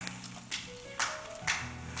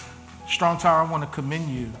Strong Tower, I want to commend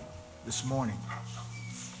you this morning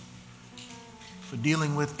for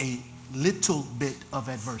dealing with a little bit of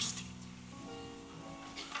adversity.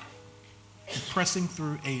 And pressing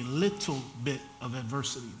through a little bit of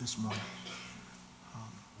adversity this morning.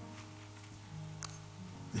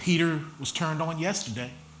 The heater was turned on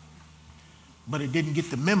yesterday, but it didn't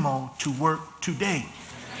get the memo to work today.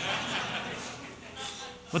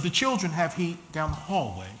 But the children have heat down the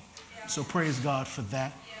hallway, so praise God for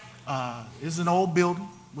that. It's an old building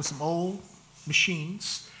with some old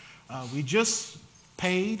machines. We just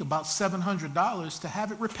paid about $700 to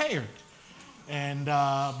have it repaired.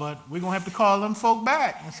 But we're going to have to call them folk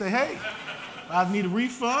back and say, hey, I need a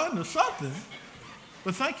refund or something.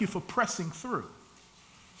 But thank you for pressing through.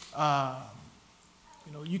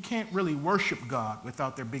 You can't really worship God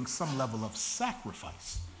without there being some level of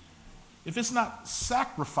sacrifice. If it's not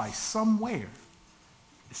sacrifice somewhere,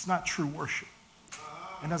 it's not true worship.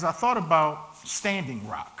 And as I thought about Standing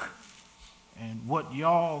Rock and what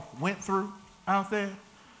y'all went through out there,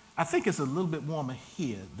 I think it's a little bit warmer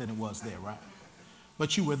here than it was there, right?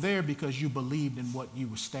 But you were there because you believed in what you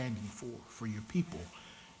were standing for your people.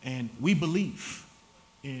 And we believe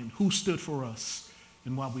in who stood for us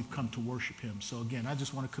and why we've come to worship him. So again, I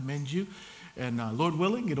just want to commend you. And Lord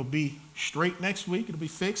willing, it'll be straight next week. It'll be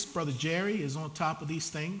fixed. Brother Jerry is on top of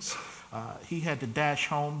these things. He had to dash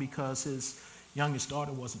home because his youngest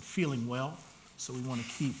daughter wasn't feeling well. So we want to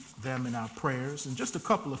keep them in our prayers. And just a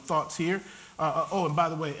couple of thoughts here. And by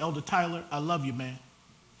the way, Elder Tyler, I love you, man.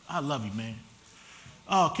 I love you, man.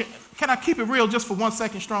 Can I keep it real just for 1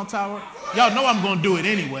 second, Strong Tower? Y'all know I'm going to do it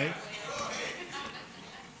anyway.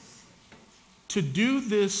 To do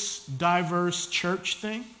this diverse church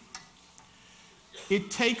thing, it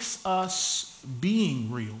takes us being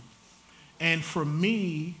real. And for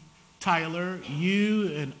me, Tyler, you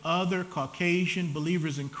and other Caucasian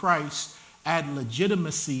believers in Christ add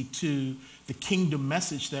legitimacy to the kingdom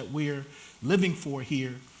message that we're living for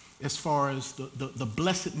here as far as the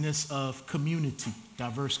blessedness of community,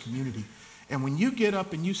 diverse community. And when you get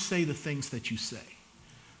up and you say the things that you say,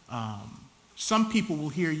 some people will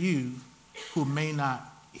hear you who may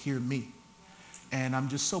not hear me. And I'm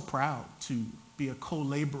just so proud to be a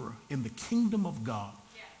co-laborer in the kingdom of God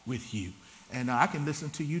with you. And I can listen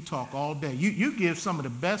to you talk all day. You give some of the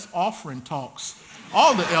best offering talks,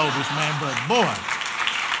 all the elders, man, but boy,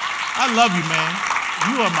 I love you, man.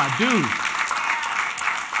 You are my dude.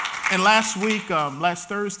 And last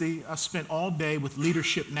Thursday, I spent all day with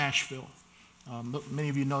Leadership Nashville. Many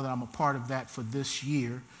of you know that I'm a part of that for this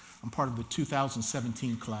year. I'm part of the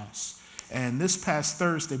 2017 class. And this past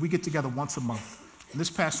Thursday, we get together once a month. And this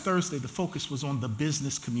past Thursday, the focus was on the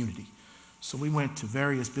business community. So we went to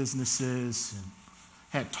various businesses and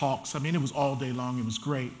had talks. I mean, it was all day long. It was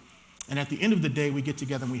great. And at the end of the day, we get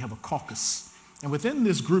together and we have a caucus. And within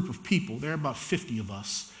this group of people, there are about 50 of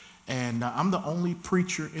us. And I'm the only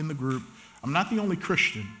preacher in the group. I'm not the only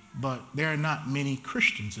Christian, but there are not many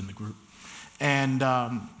Christians in the group. And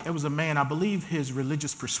there was a man, I believe his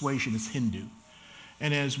religious persuasion is Hindu.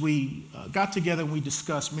 And as we got together and we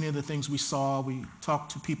discussed many of the things we saw, we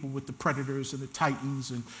talked to people with the Predators and the Titans,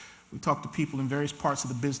 and we talked to people in various parts of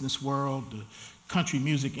the business world, the country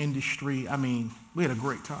music industry. I mean, we had a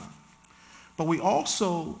great time. But we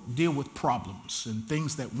also deal with problems and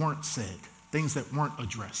things that weren't said, things that weren't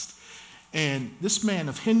addressed. And this man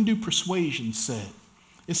of Hindu persuasion said,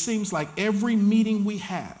 it seems like every meeting we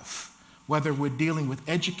have, whether we're dealing with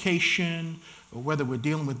education or whether we're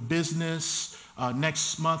dealing with business,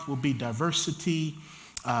 next month will be diversity,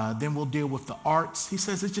 then we'll deal with the arts. He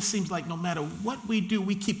says it just seems like no matter what we do,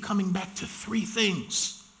 we keep coming back to three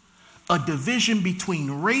things: a division between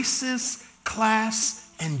races, class,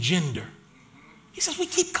 and gender. He says we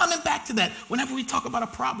keep coming back to that whenever we talk about a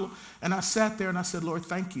problem. And I sat there and I said, Lord,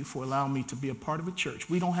 thank you for allowing me to be a part of a church.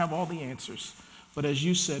 We don't have all the answers. But as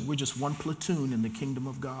you said, we're just one platoon in the kingdom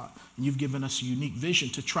of God. And you've given us a unique vision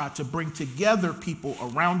to try to bring together people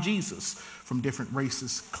around Jesus from different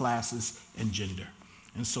races, classes, and gender.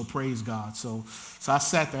 And so praise God. So I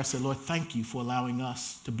sat there, I said, Lord, thank you for allowing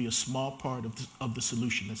us to be a small part of the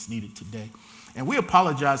solution that's needed today. And we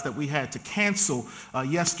apologize that we had to cancel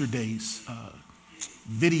yesterday's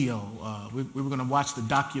video. We were going to watch the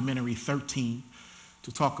documentary 13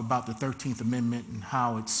 to talk about the 13th Amendment and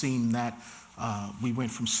how it seemed that we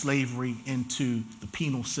went from slavery into the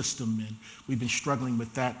penal system, and we've been struggling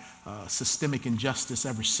with that systemic injustice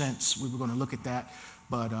ever since. We were going to look at that,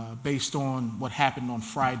 but based on what happened on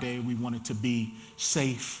Friday, we wanted to be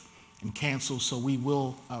safe and cancel, so we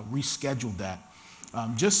will reschedule that.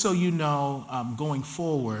 Just so you know, going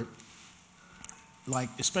forward, like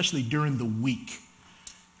especially during the week,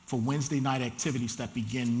 for Wednesday night activities that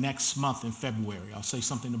begin next month in February. I'll say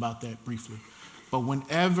something about that briefly. But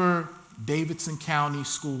whenever Davidson County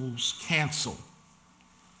schools cancel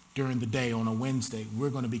during the day on a Wednesday, we're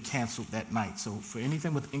going to be canceled that night. So for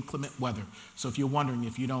anything with inclement weather, so if you're wondering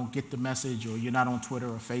if you don't get the message or you're not on Twitter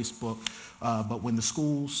or Facebook, but when the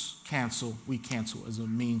schools cancel, we cancel as a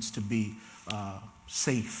means to be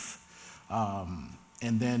safe.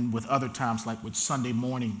 And then with other times, like with Sunday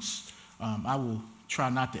mornings, I will try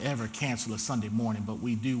not to ever cancel a Sunday morning, but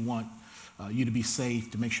we do want you to be safe,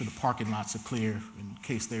 to make sure the parking lots are clear in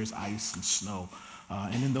case there's ice and snow.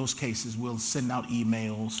 And in those cases, we'll send out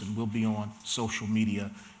emails and we'll be on social media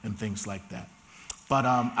and things like that. But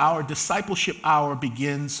our discipleship hour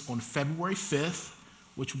begins on February 5th,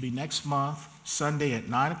 which will be next month, Sunday at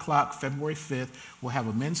 9 o'clock, February 5th. We'll have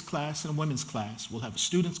a men's class and a women's class. We'll have a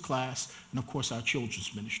students class and, of course, our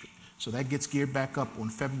children's ministry. So that gets geared back up on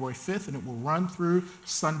February 5th, and it will run through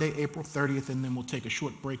Sunday, April 30th, and then we'll take a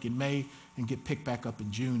short break in May and get picked back up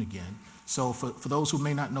in June again. So for those who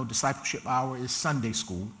may not know, discipleship hour is Sunday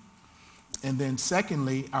school. And then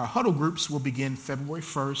secondly, our huddle groups will begin February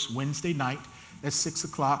 1st, Wednesday night at 6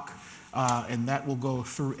 o'clock, and that will go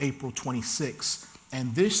through April 26th.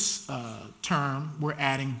 And this term, we're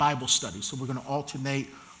adding Bible study. So we're going to alternate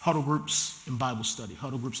huddle groups and Bible study,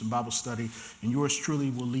 huddle groups and Bible study. And yours truly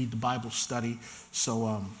will lead the Bible study.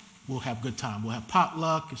 So we'll have good time. We'll have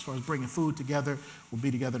potluck as far as bringing food together. We'll be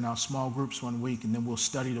together in our small groups one week, and then we'll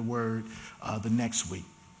study the Word the next week.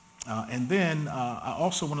 And then I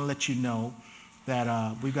also want to let you know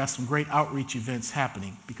that we've got some great outreach events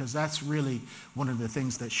happening, because that's really one of the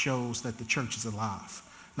things that shows that the church is alive.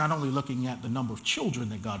 Not only looking at the number of children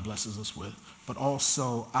that God blesses us with, but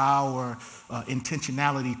also our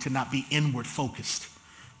intentionality to not be inward focused.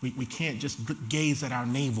 We can't just gaze at our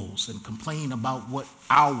navels and complain about what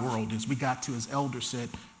our world is. We got to, as Elder said,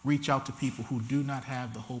 reach out to people who do not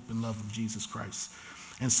have the hope and love of Jesus Christ.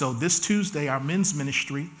 And so this Tuesday, our men's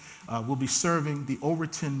ministry will be serving the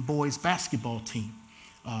Overton boys basketball team.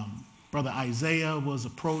 Brother Isaiah was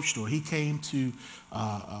approached, or he came to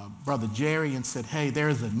Brother Jerry and said, hey,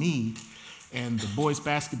 there's a need. And the boys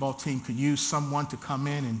basketball team could use someone to come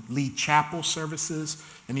in and lead chapel services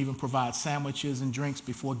and even provide sandwiches and drinks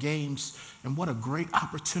before games. And what a great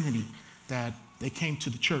opportunity that they came to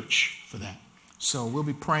the church for that. So we'll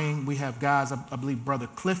be praying. We have guys, I believe Brother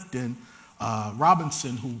Clifton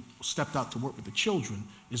Robinson, who stepped out to work with the children,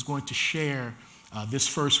 is going to share this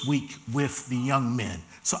first week with the young men.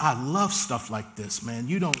 So I love stuff like this, man.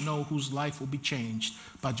 You don't know whose life will be changed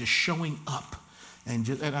by just showing up. And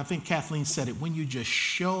I think Kathleen said it, when you just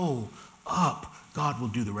show up, God will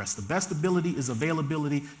do the rest. The best ability is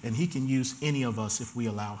availability, and he can use any of us if we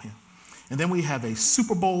allow him. And then we have a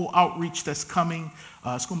Super Bowl outreach that's coming.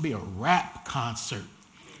 It's going to be a rap concert,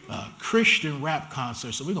 Christian rap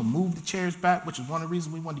concert. So we're going to move the chairs back, which is one of the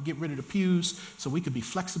reasons we wanted to get rid of the pews so we could be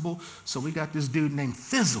flexible. So we got this dude named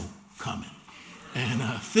Fizzle coming. And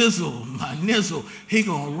Fizzle, my nizzle, he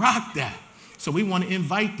going to rock that. So we want to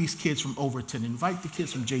invite these kids from Overton, invite the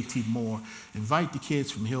kids from J.T. Moore, invite the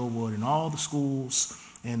kids from Hillwood and all the schools,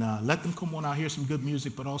 and let them come on out, hear some good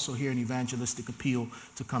music, but also hear an evangelistic appeal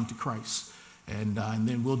to come to Christ. And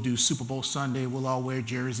then we'll do Super Bowl Sunday. We'll all wear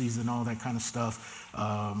jerseys and all that kind of stuff.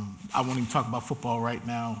 I won't even talk about football right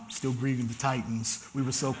now. Still grieving the Titans. We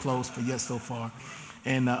were so close, but yet so far.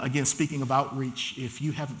 And again, speaking of outreach, if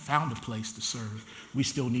you haven't found a place to serve, we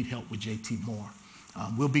still need help with J.T. Moore.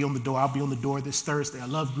 We'll be on the door. I'll be on the door this Thursday. I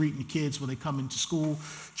love greeting the kids when they come into school.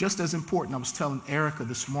 Just as important, I was telling Erica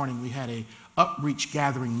this morning, we had a outreach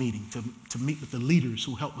gathering meeting to meet with the leaders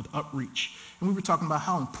who help with outreach. And we were talking about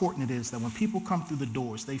how important it is that when people come through the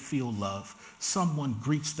doors, they feel love. Someone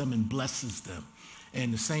greets them and blesses them.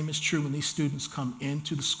 And the same is true when these students come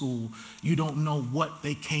into the school. You don't know what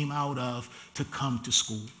they came out of to come to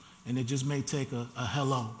school. And it just may take a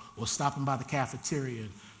hello, or stopping by the cafeteria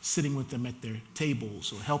and sitting with them at their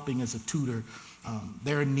tables, or helping as a tutor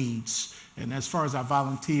their needs. And as far as our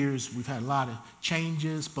volunteers, we've had a lot of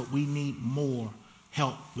changes, but we need more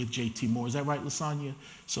help with J.T. Moore. Is that right, Lasagna?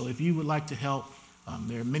 So if you would like to help,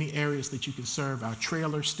 there are many areas that you can serve. Our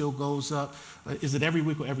trailer still goes up. Is it every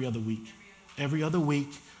week or every other week? Every other week.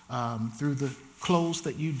 Through the clothes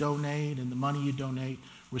that you donate and the money you donate,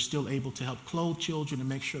 we're still able to help clothe children and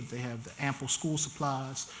make sure that they have the ample school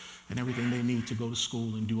supplies and everything they need to go to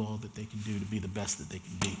school and do all that they can do to be the best that they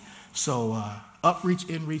can be. So upreach,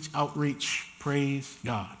 inreach, outreach, praise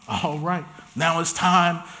God. All right, now it's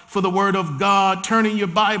time for the Word of God. Turning your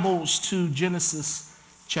Bibles to Genesis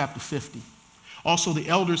chapter 50. Also, the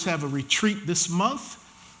elders have a retreat this month.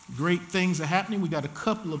 Great things are happening. We got a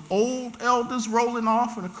couple of old elders rolling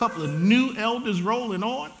off and a couple of new elders rolling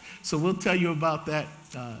on. So we'll tell you about that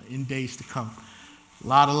in days to come. A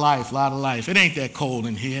lot of life, a lot of life. It ain't that cold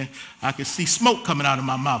in here. I can see smoke coming out of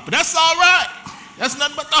my mouth, but that's all right. That's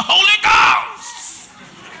nothing but the Holy Ghost.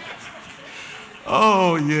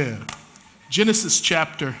 Oh, yeah. Genesis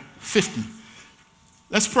chapter 50.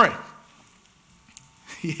 Let's pray.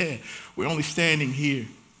 Yeah, we're only standing here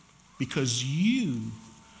because you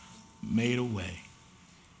made a way.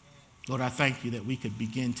 Lord, I thank you that we could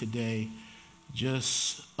begin today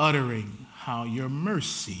just uttering how your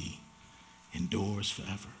mercy endures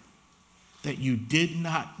forever. That you did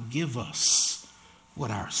not give us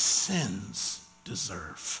what our sins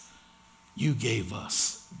deserve. You gave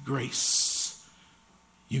us grace.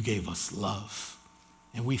 You gave us love.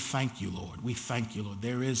 And we thank you, Lord. We thank you, Lord.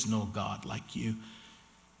 There is no God like you.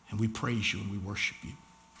 And we praise you and we worship you.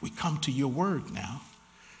 We come to your word now.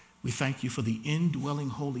 We thank you for the indwelling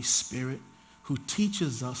Holy Spirit who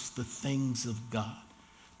teaches us the things of God,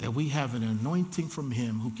 that we have an anointing from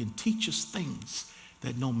him who can teach us things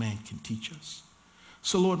that no man can teach us.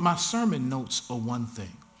 So, Lord, my sermon notes are one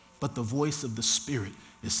thing, but the voice of the Spirit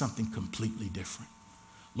is something completely different.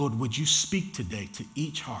 Lord, would you speak today to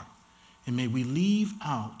each heart, and may we leave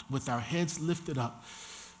out with our heads lifted up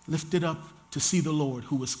to see the Lord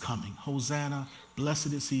who is coming. Hosanna,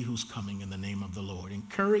 blessed is he who's coming in the name of the Lord.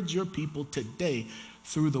 Encourage your people today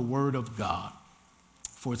through the word of God,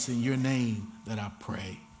 for it's in your name that I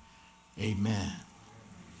pray. Amen.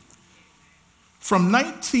 From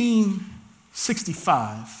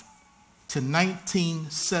 1965 to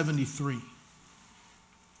 1973,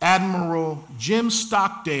 Admiral Jim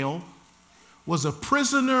Stockdale was a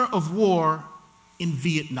prisoner of war in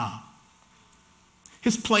Vietnam.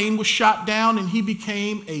 His plane was shot down and he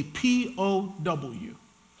became a POW.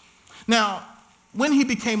 Now, when he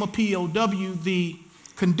became a POW, the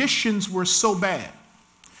conditions were so bad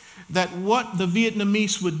that what the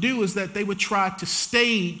Vietnamese would do is that they would try to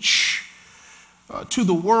stage to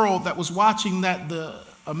the world that was watching that the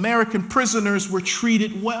American prisoners were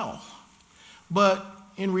treated well. But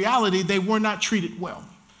in reality, they were not treated well.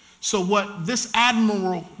 So what this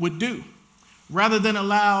admiral would do, rather than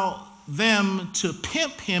allow them to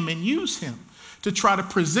pimp him and use him to try to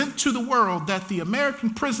present to the world that the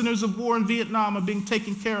American prisoners of war in Vietnam are being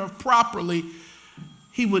taken care of properly,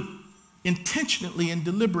 he would intentionally and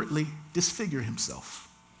deliberately disfigure himself.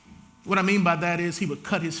 What I mean by that is he would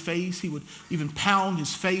cut his face. He would even pound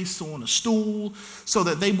his face on a stool so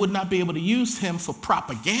that they would not be able to use him for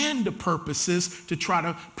propaganda purposes to try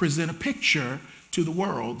to present a picture to the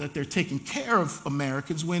world that they're taking care of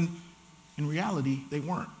Americans when in reality they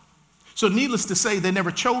weren't. So needless to say, they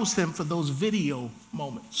never chose him for those video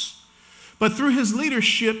moments. But through his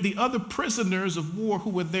leadership, the other prisoners of war who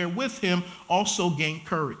were there with him also gained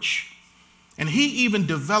courage. And he even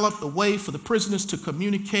developed a way for the prisoners to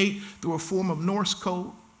communicate through a form of Norse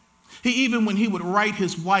code. He even, when he would write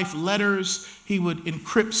his wife letters, he would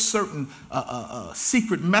encrypt certain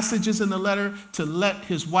secret messages in the letter to let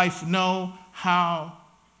his wife know how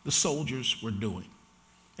the soldiers were doing.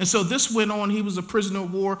 And so this went on. He was a prisoner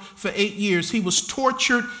of war for 8 years. He was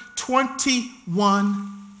tortured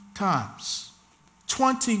 21 times.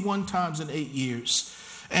 21 times in 8 years.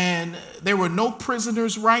 And there were no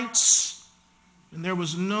prisoners' rights, and there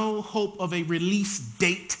was no hope of a release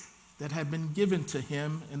date that had been given to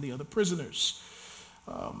him and the other prisoners.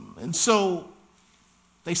 And so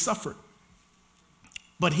they suffered.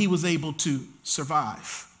 But he was able to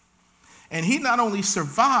survive. And he not only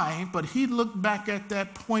survived, but he looked back at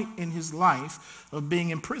that point in his life of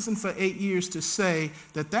being in prison for 8 years to say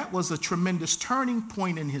that that was a tremendous turning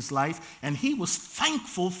point in his life, and he was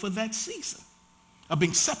thankful for that season of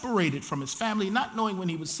being separated from his family, not knowing when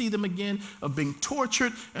he would see them again, of being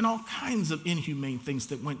tortured, and all kinds of inhumane things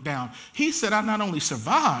that went down. He said, I not only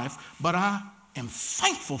survived, but I am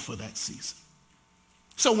thankful for that season.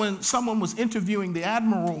 So when someone was interviewing the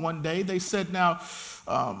admiral one day, they said, now,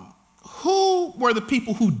 who were the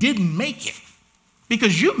people who didn't make it?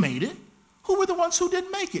 Because you made it. Who were the ones who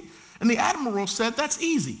didn't make it? And the admiral said, that's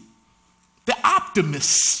easy. The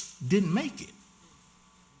optimists didn't make it.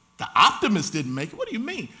 The optimists didn't make it? What do you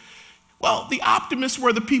mean? Well, the optimists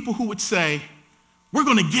were the people who would say, we're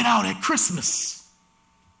going to get out at Christmas.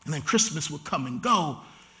 And then Christmas would come and go,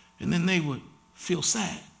 and then they would feel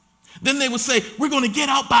sad. Then they would say, we're going to get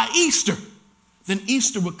out by Easter. Then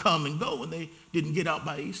Easter would come and go, and they didn't get out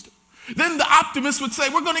by Easter. Then the optimists would say,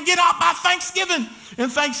 we're going to get out by Thanksgiving.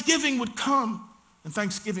 And Thanksgiving would come, and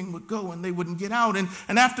Thanksgiving would go, and they wouldn't get out. And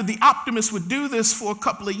after the optimists would do this for a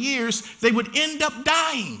couple of years, they would end up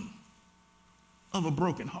dying. of a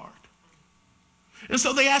broken heart. And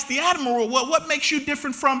so they asked the admiral, well, what makes you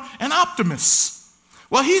different from an optimist?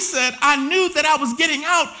 Well, he said, I knew that I was getting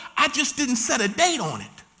out. I just didn't set a date on it.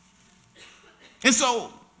 And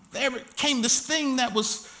so there came this thing that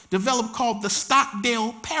was developed called the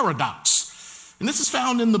Stockdale Paradox. And this is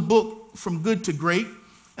found in the book From Good to Great.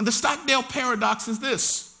 And the Stockdale Paradox is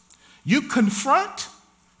this: you confront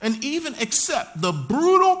and even accept the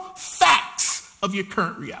brutal facts of your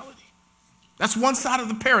current reality. That's one side of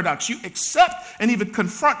the paradox. You accept and even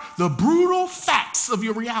confront the brutal facts of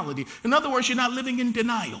your reality. In other words, you're not living in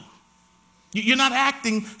denial. You're not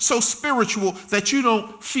acting so spiritual that you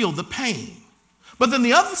don't feel the pain. But then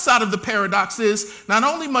the other side of the paradox is not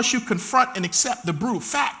only must you confront and accept the brutal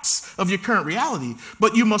facts of your current reality,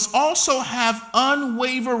 but you must also have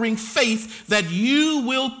unwavering faith that you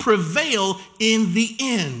will prevail in the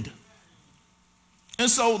end. And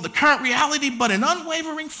so the current reality, but an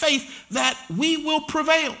unwavering faith that we will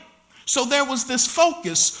prevail. So there was this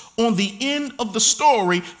focus on the end of the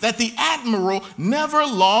story that the admiral never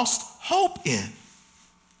lost hope in.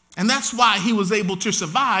 And that's why he was able to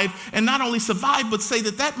survive, and not only survive, but say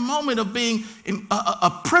that that moment of being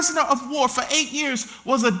a prisoner of war for 8 years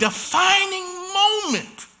was a defining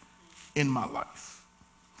moment in my life.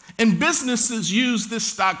 And businesses use this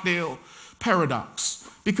Stockdale paradox,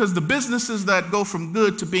 because the businesses that go from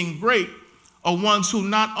good to being great are ones who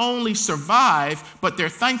not only survive, but they're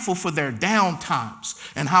thankful for their down times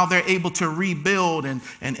and how they're able to rebuild and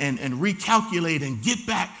recalculate and get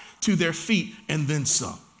back to their feet and then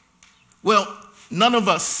some. Well, none of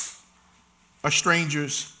us are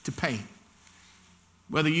strangers to pain.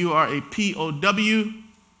 Whether you are a POW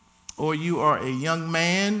or you are a young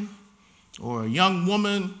man or a young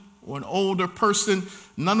woman or an older person,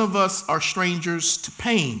 none of us are strangers to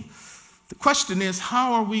pain. The question is,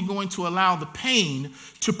 how are we going to allow the pain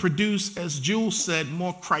to produce, as Jules said,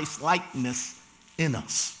 more Christ-likeness in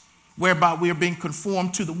us, whereby we are being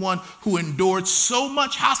conformed to the one who endured so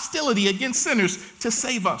much hostility against sinners to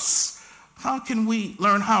save us? How can we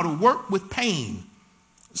learn how to work with pain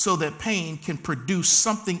so that pain can produce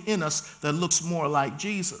something in us that looks more like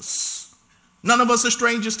Jesus? None of us are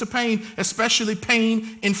strangers to pain, especially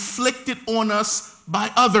pain inflicted on us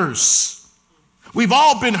by others. We've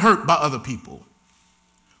all been hurt by other people.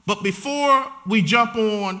 But before we jump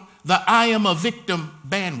on the I am a victim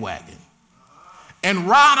bandwagon and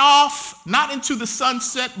ride off, not into the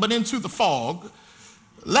sunset, but into the fog,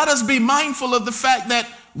 let us be mindful of the fact that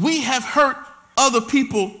we have hurt other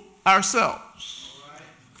people ourselves.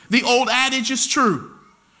 The old adage is true.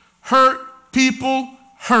 Hurt people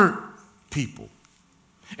hurt people.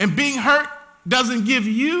 And being hurt doesn't give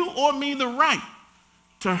you or me the right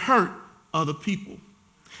to hurt other people.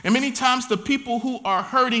 And many times the people who are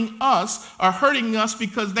hurting us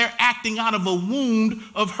because they're acting out of a wound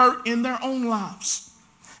of hurt in their own lives.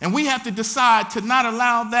 And we have to decide to not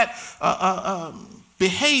allow that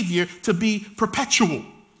behavior to be perpetual.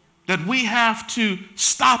 That we have to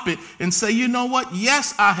stop it and say, you know what?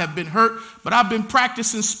 Yes, I have been hurt, but I've been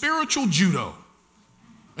practicing spiritual judo.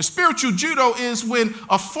 And spiritual judo is when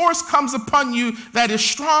a force comes upon you that is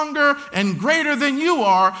stronger and greater than you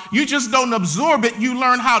are. You just don't absorb it. You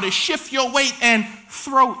learn how to shift your weight and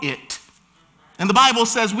throw it. And the Bible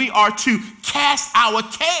says we are to cast our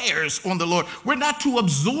cares on the Lord. We're not to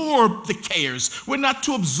absorb the cares. We're not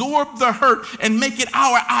to absorb the hurt and make it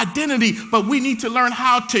our identity, but we need to learn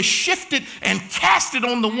how to shift it and cast it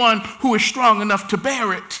on the one who is strong enough to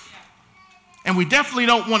bear it. And we definitely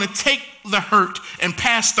don't want to take the hurt and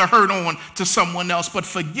pass the hurt on to someone else, but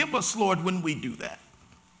forgive us, Lord, when we do that.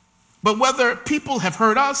 But whether people have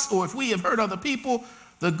hurt us or if we have hurt other people,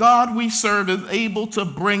 the God we serve is able to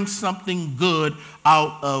bring something good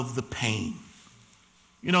out of the pain.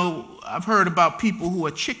 You know, I've heard about people who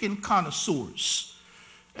are chicken connoisseurs.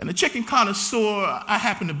 And a chicken connoisseur, I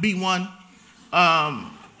happen to be one.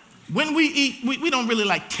 When we eat, we don't really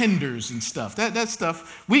like tenders and stuff. That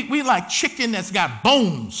stuff, we like chicken that's got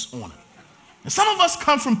bones on it. And some of us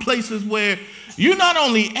come from places where you not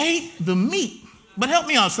only ate the meat, but help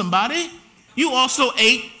me out, somebody, you also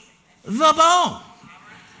ate the bone.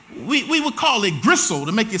 We would call it gristle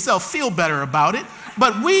to make yourself feel better about it,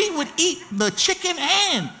 but we would eat the chicken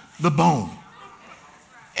and the bone.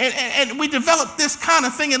 And we developed this kind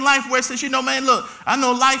of thing in life where it says, you know, man, look, I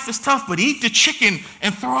know life is tough, but eat the chicken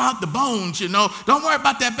and throw out the bones, you know. Don't worry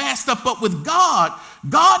about that bad stuff. But with God,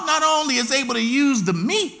 God not only is able to use the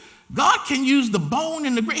meat, God can use the bone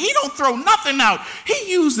and the grit. He don't throw nothing out.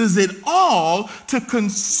 He uses it all to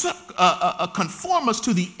conform us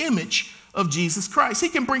to the image of Jesus Christ. He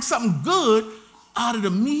can bring something good out of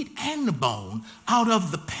the meat and the bone, out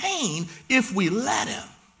of the pain, if we let him.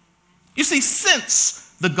 You see,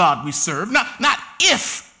 since the God we serve, not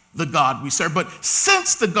if the God we serve, but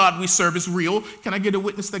since the God we serve is real, can I get a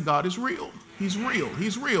witness that God is real? He's real.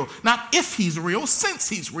 He's real. Not if he's real, since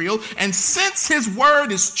he's real. And since his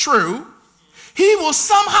word is true, he will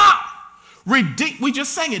somehow redeem. We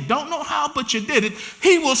just sang it. Don't know how, but you did it.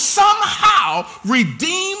 He will somehow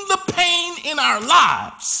redeem the pain in our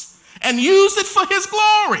lives and use it for his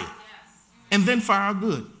glory and then for our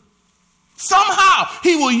good. Somehow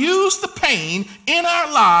he will use the pain in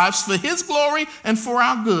our lives for his glory and for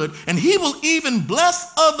our good. And he will even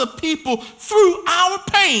bless other people through our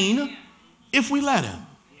pain if we let him.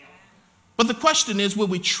 But the question is, will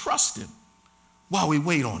we trust him while we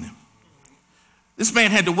wait on him? This man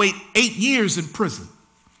had to wait 8 years in prison.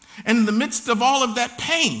 And in the midst of all of that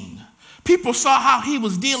pain, people saw how he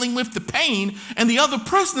was dealing with the pain, and the other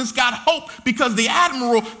prisoners got hope because the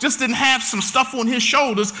admiral just didn't have some stuff on his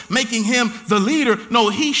shoulders making him the leader. No,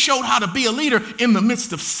 he showed how to be a leader in the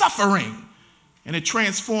midst of suffering. And it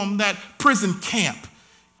transformed that prison camp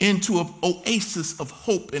into an oasis of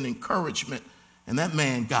hope and encouragement. And that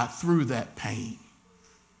man got through that pain.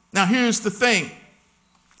 Now, here's the thing.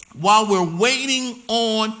 While we're waiting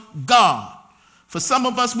on God, for some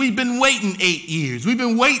of us, we've been waiting 8 years. We've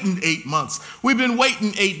been waiting 8 months. We've been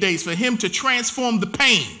waiting 8 days for him to transform the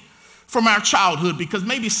pain from our childhood because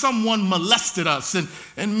maybe someone molested us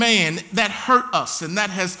and man, that hurt us and that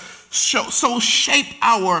has so shaped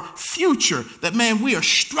our future that, man, we are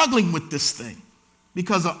struggling with this thing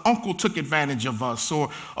because an uncle took advantage of us or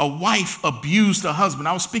a wife abused a husband.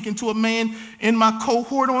 I was speaking to a man in my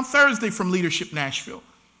cohort on Thursday from Leadership Nashville.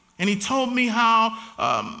 And he told me how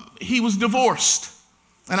he was divorced.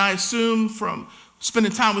 And I assume from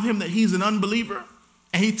spending time with him that he's an unbeliever.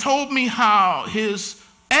 And he told me how his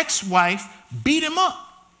ex-wife beat him up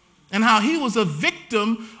and how he was a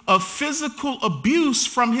victim of physical abuse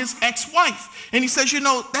from his ex-wife. And he says,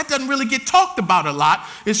 that doesn't really get talked about a lot.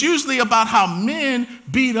 It's usually about how men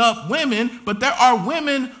beat up women, but there are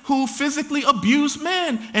women who physically abuse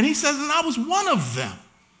men. And he says, and I was one of them.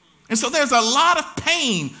 And so there's a lot of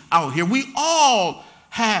pain out here. We all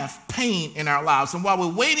have pain in our lives. And while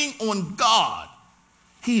we're waiting on God,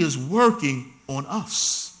 he is working on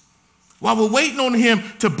us. While we're waiting on him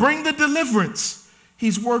to bring the deliverance,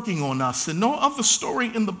 he's working on us. And no other story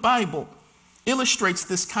in the Bible illustrates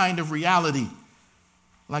this kind of reality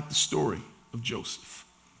like the story of Joseph,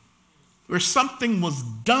 where something was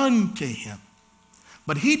done to him,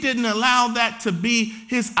 but he didn't allow that to be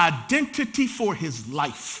his identity for his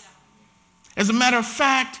life. As a matter of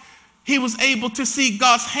fact, he was able to see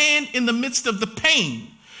God's hand in the midst of the pain,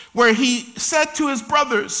 where he said to his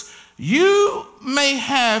brothers, you may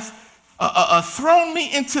have thrown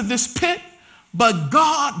me into this pit, but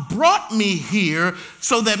God brought me here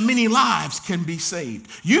so that many lives can be saved.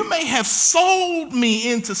 You may have sold me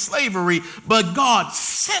into slavery, but God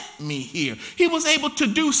sent me here. He was able to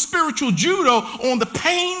do spiritual judo on the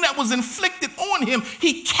pain that was inflicted on him.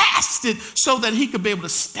 He cast it so that he could be able to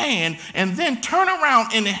stand and then turn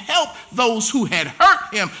around and help those who had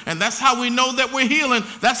hurt him. And that's how we know that we're healing.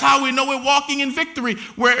 That's how we know we're walking in victory,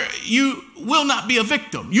 where you will not be a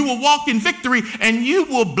victim. You will walk in victory and you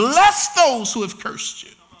will bless those who have cursed you.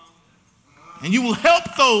 And you will help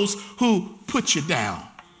those who put you down.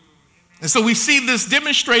 And so we see this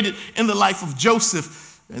demonstrated in the life of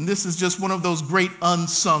Joseph. And this is just one of those great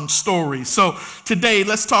unsung stories. So today,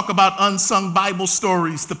 let's talk about unsung Bible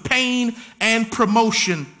stories, the pain and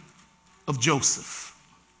promotion of Joseph.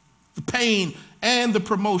 The pain and the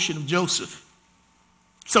promotion of Joseph.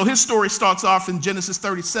 So his story starts off in Genesis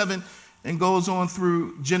 37 and goes on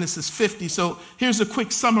through Genesis 50. So here's a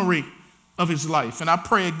quick summary of his life. And I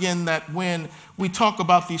pray again that when we talk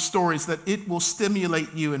about these stories, that it will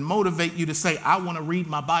stimulate you and motivate you to say, I want to read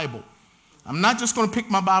my Bible. I'm not just going to pick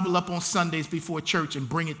my Bible up on Sundays before church and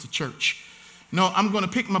bring it to church. No, I'm going to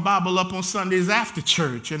pick my Bible up on Sundays after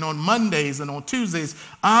church, and on Mondays and on Tuesdays,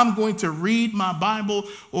 I'm going to read my Bible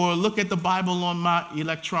or look at the Bible on my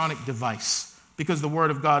electronic device. Because the word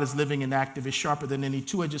of God is living and active, is sharper than any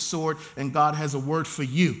two-edged sword, and God has a word for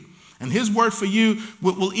you. And his word for you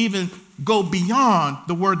will even go beyond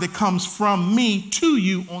the word that comes from me to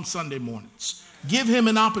you on Sunday mornings. Give him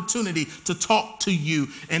an opportunity to talk to you,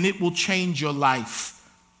 and it will change your life.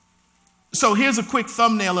 So here's a quick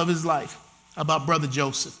thumbnail of his life about brother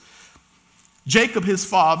Joseph. Jacob, his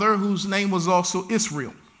father, whose name was also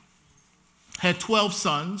Israel, had 12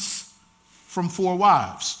 sons from 4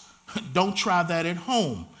 wives. Don't try that at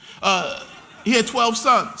home. He had 12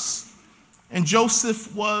 sons. And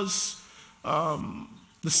Joseph was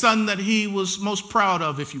the son that he was most proud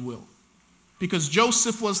of, if you will, because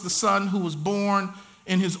Joseph was the son who was born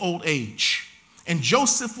in his old age. And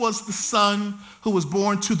Joseph was the son who was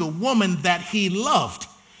born to the woman that he loved.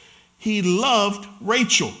 He loved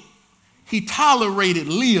Rachel. He tolerated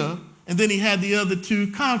Leah, and then he had the other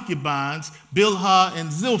two concubines, Bilhah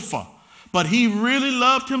and Zilpah. But he really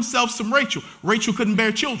loved himself some Rachel. Rachel couldn't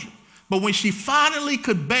bear children. But when she finally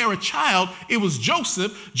could bear a child, it was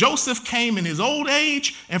Joseph. Joseph came in his old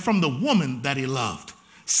age and from the woman that he loved.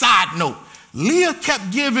 Side note, Leah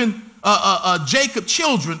kept giving Jacob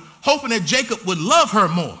children, hoping that Jacob would love her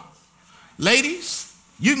more. Ladies,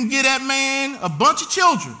 you can give that man a bunch of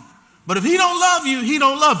children, but if he don't love you, he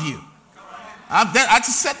don't love you. I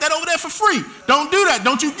just set that over there for free. Don't do that.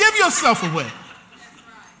 Don't you give yourself away.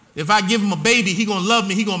 If I give him a baby, he gonna love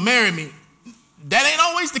me, he gonna marry me. That ain't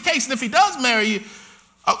always the case. And if he does marry you,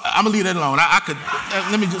 I'm gonna leave that alone.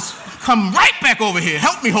 Let me just come right back over here.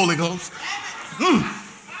 Help me, Holy Ghost.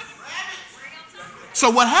 So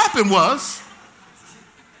what happened was,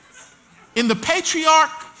 in the patriarch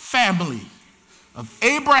family of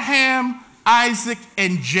Abraham, Isaac,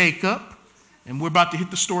 and Jacob, and we're about to hit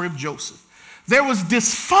the story of Joseph, there was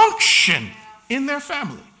dysfunction in their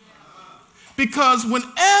family. Because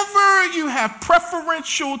whenever you have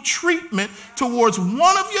preferential treatment towards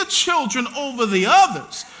one of your children over the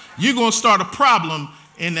others, you're going to start a problem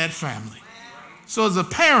in that family. So as a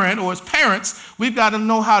parent or as parents, we've got to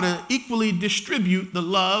know how to equally distribute the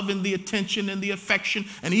love and the attention and the affection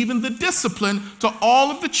and even the discipline to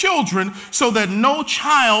all of the children so that no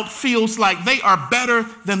child feels like they are better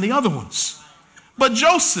than the other ones. But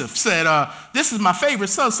Joseph said, this is my favorite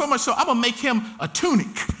son, so much so I'm going to make him a tunic,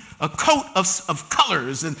 a coat of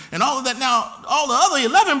colors and all of that. Now, all the other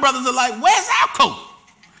 11 brothers are like, where's our coat?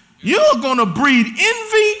 You're going to breed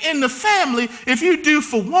envy in the family if you do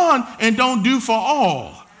for one and don't do for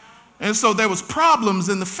all. And so there was problems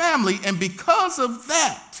in the family. And because of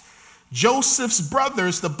that, Joseph's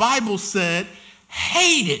brothers, the Bible said,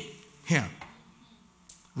 hated him.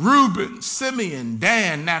 Reuben, Simeon,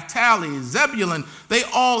 Dan, Naphtali, Zebulun, they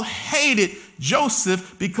all hated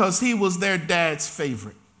Joseph because he was their dad's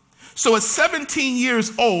favorite. So at 17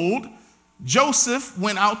 years old, Joseph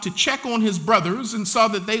went out to check on his brothers and saw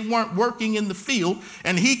that they weren't working in the field.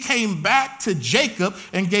 And he came back to Jacob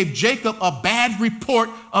and gave Jacob a bad report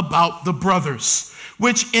about the brothers,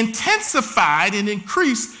 which intensified and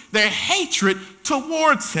increased their hatred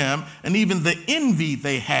towards him and even the envy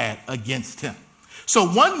they had against him. So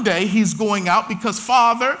one day he's going out because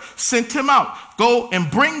father sent him out. Go and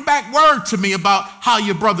bring back word to me about how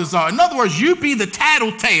your brothers are. In other words, you be the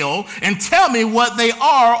tattletale and tell me what they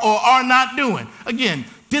are or are not doing. Again,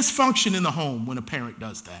 dysfunction in the home when a parent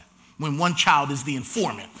does that. When one child is the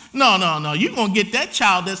informant. No. You're going to get that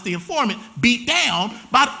child that's the informant beat down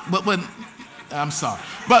I'm sorry.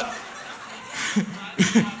 But,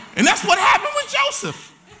 and that's what happened with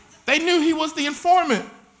Joseph. They knew he was the informant.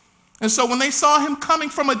 And so when they saw him coming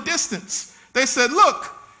from a distance, they said,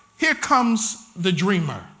 look, here comes the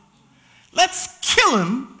dreamer. Let's kill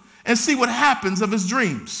him and see what happens of his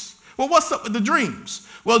dreams. Well, what's up with the dreams?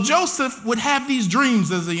 Well, Joseph would have these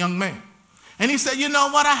dreams as a young man. And he said, you know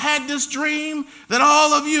what? I had this dream that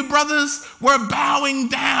all of you brothers were bowing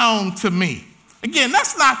down to me. Again,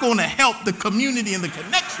 that's not going to help the community and the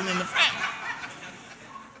connection in the family.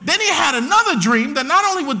 Then he had another dream that not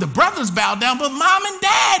only would the brothers bow down, but mom and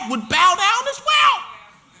dad would bow down as well.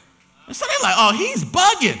 And so they're like, oh, he's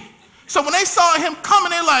bugging. So when they saw him coming,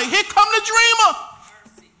 they're like, here come the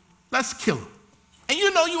dreamer. Let's kill him. And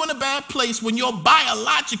you know you're in a bad place when your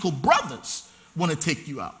biological brothers want to take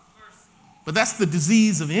you out. But that's the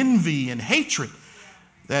disease of envy and hatred,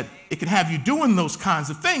 that it can have you doing those kinds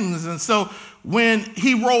of things. And so when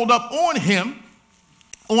he rolled up on him,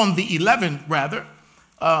 on the 11 rather,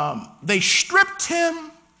 they stripped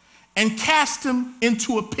him and cast him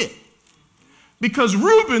into a pit. Because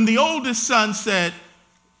Reuben, the oldest son, said,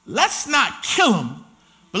 let's not kill him,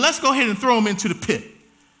 but let's go ahead and throw him into the pit.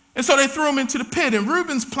 And so they threw him into the pit, and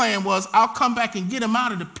Reuben's plan was, I'll come back and get him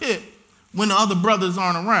out of the pit when the other brothers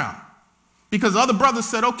aren't around. Because the other brothers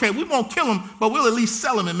said, okay, we won't kill him, but we'll at least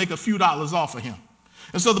sell him and make a few dollars off of him.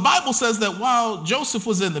 And so the Bible says that while Joseph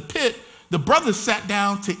was in the pit, the brothers sat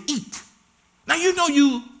down to eat. Now, you know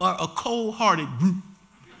you are a cold-hearted group.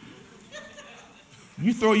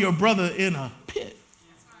 You throw your brother in a pit,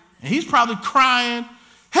 and he's probably crying,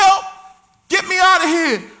 help, get me out of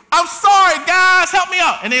here. I'm sorry, guys, help me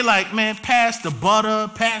out. And they're like, man, pass the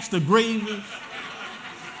butter, pass the gravy.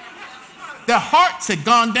 Their hearts had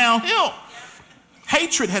gone downhill.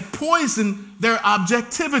 Hatred had poisoned their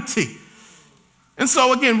objectivity. And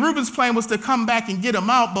so again, Reuben's plan was to come back and get him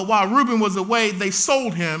out, but while Reuben was away, they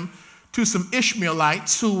sold him to some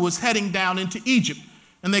Ishmaelites who was heading down into Egypt.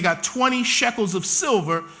 And they got 20 shekels of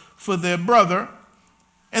silver for their brother.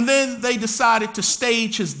 And then they decided to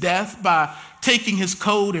stage his death by taking his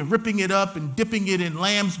coat and ripping it up and dipping it in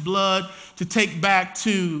lamb's blood to take back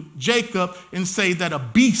to Jacob and say that a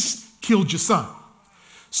beast killed your son.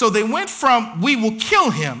 So they went from, we will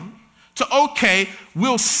kill him, to, okay,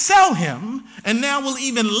 we'll sell him, and now we'll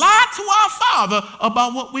even lie to our father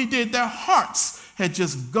about what we did. Their hearts had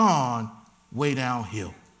just gone way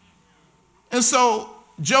downhill. And so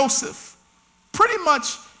Joseph, pretty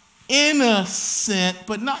much innocent,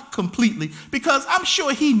 but not completely, because I'm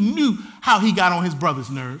sure he knew how he got on his brother's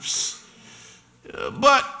nerves.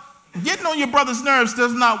 But getting on your brother's nerves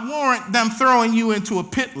does not warrant them throwing you into a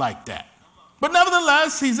pit like that. But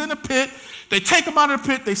nevertheless, he's in a pit. They take him out of the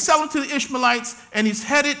pit, they sell him to the Ishmaelites, and he's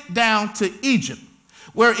headed down to Egypt,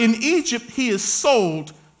 where in Egypt he is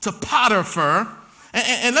sold to Potiphar.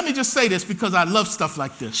 And let me just say this because I love stuff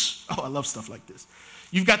like this. Oh, I love stuff like this.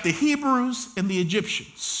 You've got the Hebrews and the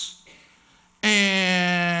Egyptians.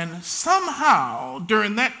 And somehow,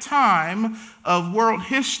 during that time of world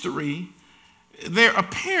history, their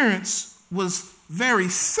appearance was very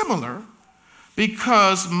similar,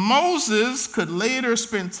 because Moses could later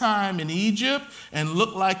spend time in Egypt and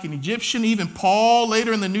look like an Egyptian. Even Paul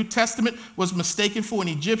later in the New Testament was mistaken for an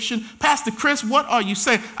Egyptian. Pastor Chris, what are you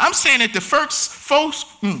saying? I'm saying that the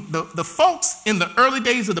folks in the early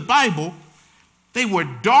days of the Bible, they were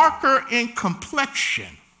darker in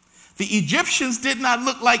complexion. The Egyptians did not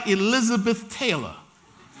look like Elizabeth Taylor.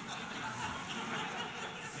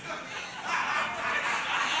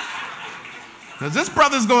 Because this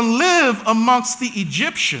brother's going to live amongst the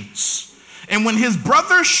Egyptians. And when his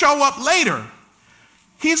brothers show up later,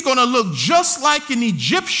 he's going to look just like an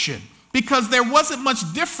Egyptian, because there wasn't much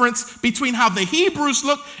difference between how the Hebrews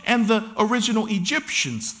looked and the original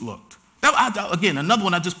Egyptians looked. Again, another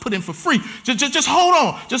one I just put in for free. Just hold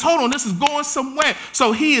on. Just hold on. This is going somewhere.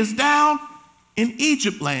 So he is down in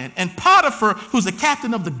Egypt land. And Potiphar, who's the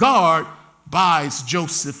captain of the guard, buys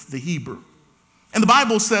Joseph the Hebrew. And the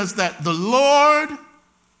Bible says that the Lord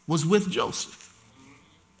was with Joseph.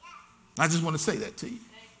 I just want to say that to you.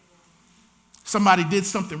 Somebody did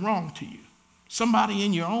something wrong to you. Somebody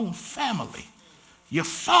in your own family, your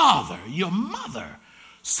father, your mother,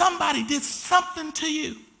 somebody did something to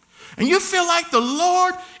you. And you feel like the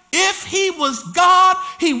Lord, if he was God,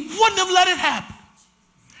 he wouldn't have let it happen.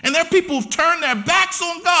 And there are people who've turned their backs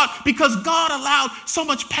on God because God allowed so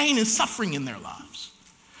much pain and suffering in their lives.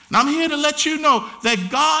 And I'm here to let you know that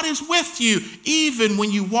God is with you even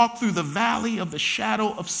when you walk through the valley of the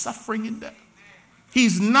shadow of suffering and death.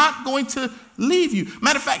 He's not going to leave you.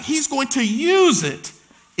 Matter of fact, he's going to use it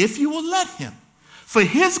if you will let him, for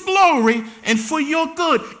his glory and for your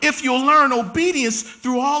good, if you'll learn obedience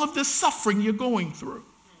through all of this suffering you're going through.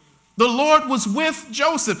 The Lord was with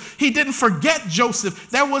Joseph. He didn't forget Joseph.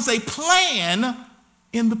 There was a plan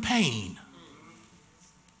in the pain.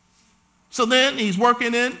 So then he's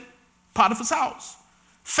working in Potiphar's house.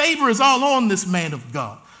 Favor is all on this man of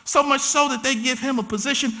God. So much so that they give him a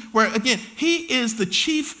position where, again, he is the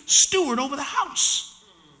chief steward over the house,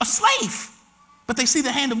 a slave. But they see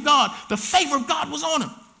the hand of God. The favor of God was on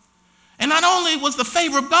him. And not only was the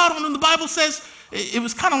favor of God on him, the Bible says, it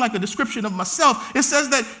was kind of like a description of myself. It says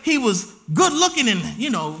that he was good looking and,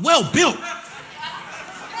 well built.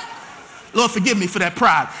 Lord, forgive me for that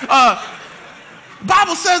pride.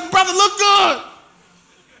 Bible says, brother, look good.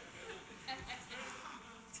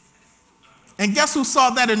 And guess who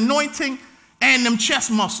saw that anointing and them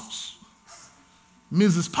chest muscles?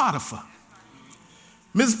 Mrs. Potiphar.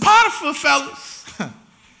 Mrs. Potiphar, fellas.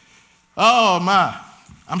 Oh, my.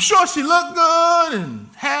 I'm sure she looked good and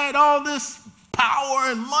had all this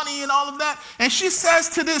power and money and all of that. And she says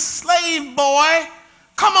to this slave boy,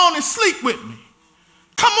 come on and sleep with me.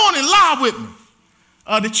 Come on and lie with me.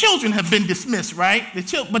 The children have been dismissed, right?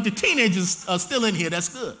 But the teenagers are still in here. That's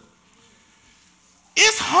good.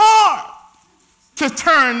 It's hard to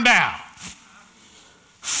turn down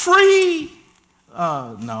free.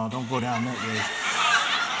 No, don't go down that way.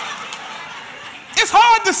 It's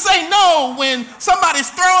hard to say no when somebody's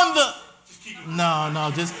throwing the.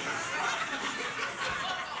 No, just.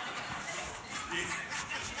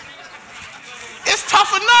 It's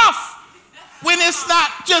tough enough when it's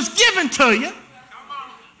not just given to you.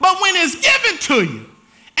 But when it's given to you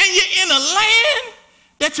and you're in a land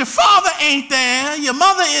that your father ain't there, your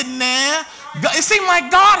mother isn't there, it seemed like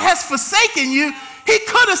God has forsaken you. He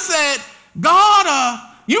could have said, God,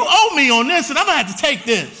 you owe me on this and I'm going to have to take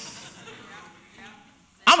this.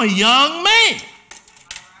 I'm a young man.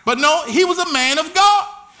 But no, he was a man of God.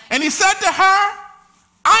 And he said to her,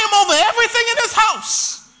 I am over everything in this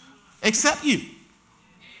house except you.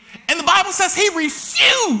 And the Bible says he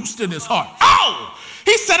refused in his heart. Oh,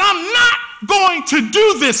 he said, I'm not going to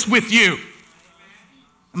do this with you.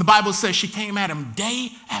 And the Bible says she came at him day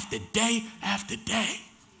after day after day.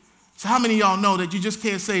 So how many of y'all know that you just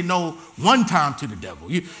can't say no one time to the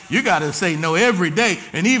devil? You got to say no every day.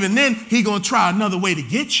 And even then, he going to try another way to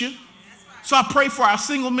get you. So I pray for our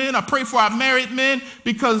single men. I pray for our married men,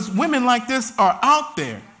 because women like this are out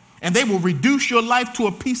there, and they will reduce your life to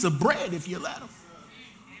a piece of bread if you let them.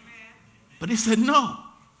 But he said no.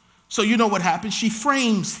 So you know what happened? She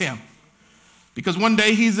frames him, because one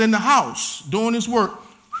day he's in the house doing his work,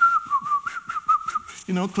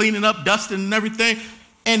 cleaning up, dusting and everything.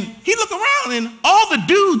 And he look around and all the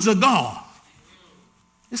dudes are gone.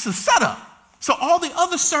 It's a setup. So all the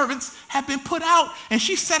other servants have been put out, and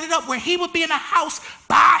she set it up where he would be in a house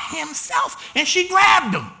by himself. And she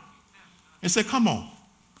grabbed him and said, come on,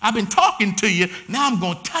 I've been talking to you. Now I'm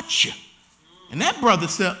going to touch you. And that brother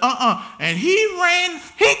said, And he ran,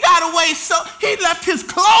 he got away. So he left his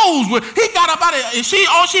clothes. He got up out of it.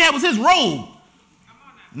 All she had was his robe.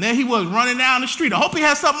 And then he was running down the street. I hope he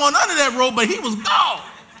had something on under that robe, but he was gone.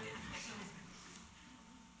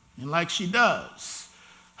 And like she does,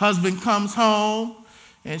 husband comes home,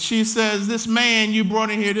 and she says, this man you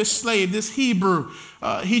brought in here, this slave, this Hebrew,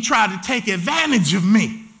 he tried to take advantage of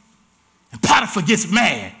me. And Potiphar gets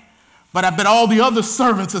mad. But I bet all the other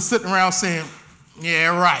servants are sitting around saying,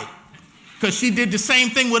 yeah, right. Because she did the same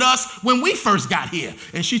thing with us when we first got here.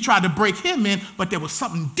 And she tried to break him in, but there was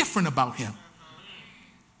something different about him.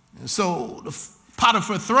 And so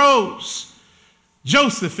Potiphar throws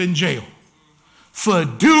Joseph in jail for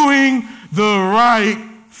doing the right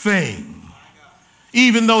thing,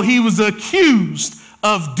 even though he was accused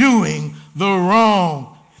of doing the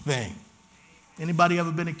wrong thing. Anybody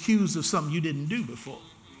ever been accused of something you didn't do before?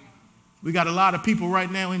 We got a lot of people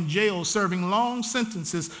right now in jail serving long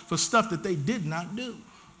sentences for stuff that they did not do,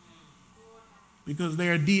 because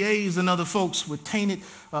there are DAs and other folks with tainted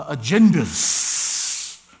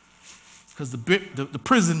agendas, because the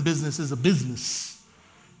prison business is a business.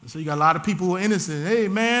 And so you got a lot of people who are innocent. Hey,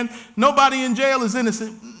 man, nobody in jail is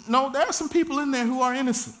innocent. No, there are some people in there who are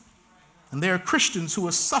innocent. And there are Christians who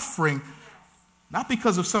are suffering, not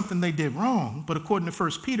because of something they did wrong, but according to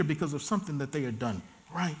 1 Peter, because of something that they had done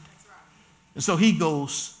right. And so he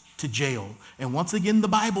goes to jail. And once again, the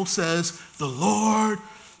Bible says the Lord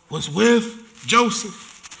was with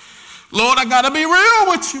Joseph. Lord, I got to be real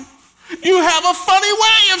with you. You have a funny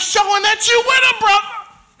way of showing that you with a brother.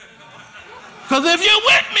 Because if you're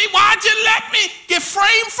with me, why'd you let me get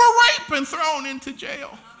framed for rape and thrown into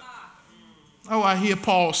jail? Oh, I hear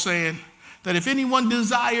Paul saying that if anyone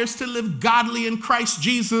desires to live godly in Christ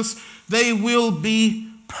Jesus, they will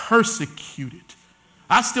be persecuted.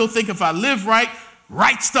 I still think if I live right,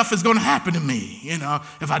 right stuff is going to happen to me.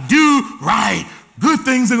 If I do right, good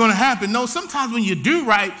things are going to happen. No, sometimes when you do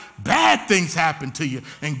right, bad things happen to you.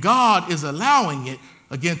 And God is allowing it,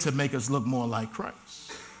 again, to make us look more like Christ.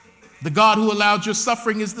 The God who allowed your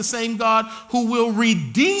suffering is the same God who will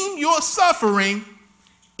redeem your suffering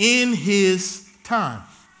in his time.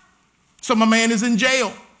 So my man is in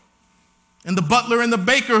jail. And the butler and the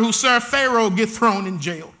baker who served Pharaoh get thrown in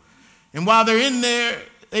jail. And while they're in there,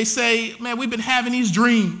 they say, man, we've been having these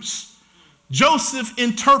dreams. Joseph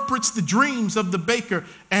interprets the dreams of the baker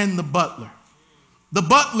and the butler. The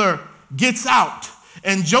butler gets out,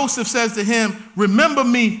 and Joseph says to him, remember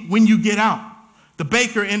me when you get out. The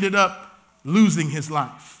baker ended up losing his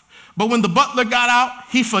life. But when the butler got out,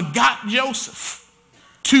 he forgot Joseph.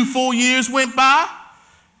 2 full years went by,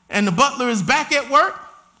 and the butler is back at work,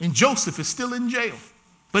 and Joseph is still in jail.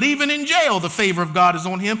 But even in jail, the favor of God is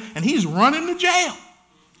on him, and he's running to jail.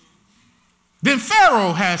 Then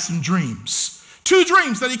Pharaoh has some dreams. 2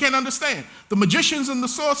 dreams that he can't understand. The magicians and the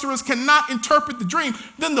sorcerers cannot interpret the dream.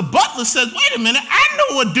 Then the butler says, wait a minute, I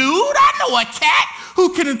know a dude, I know a cat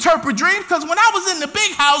who can interpret dreams, because when I was in the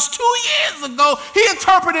big house 2 years ago, he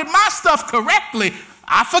interpreted my stuff correctly.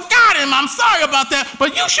 I forgot him, I'm sorry about that,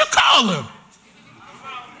 but you should call him.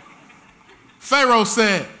 Pharaoh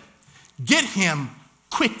said, get him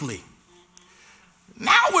quickly.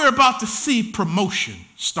 Now we're about to see promotion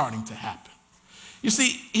starting to happen. You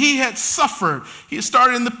see, he had suffered. He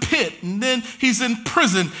started in the pit, and then he's in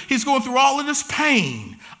prison. He's going through all of this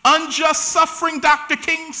pain. Unjust suffering, Dr.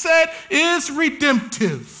 King said, is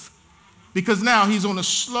redemptive. Because now he's on a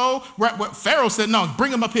slow, Pharaoh said, no,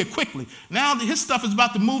 bring him up here quickly. Now his stuff is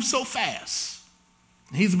about to move so fast.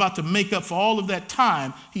 He's about to make up for all of that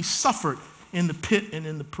time he suffered in the pit and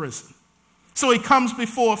in the prison. So he comes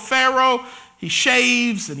before Pharaoh, he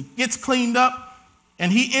shaves and he gets cleaned up,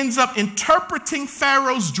 and he ends up interpreting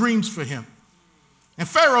Pharaoh's dreams for him. And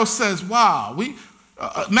Pharaoh says, wow.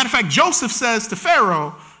 Matter of fact, Joseph says to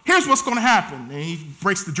Pharaoh, here's what's going to happen. And he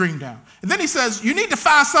breaks the dream down. And then he says, you need to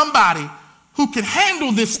find somebody who can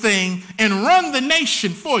handle this thing and run the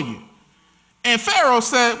nation for you. And Pharaoh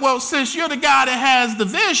said, well, since you're the guy that has the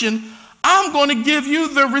vision, I'm going to give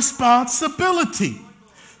you the responsibility.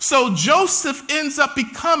 So Joseph ends up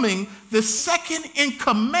becoming the second in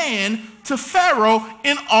command to Pharaoh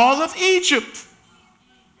in all of Egypt.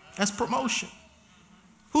 That's promotion.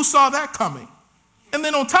 Who saw that coming? And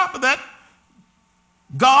then on top of that,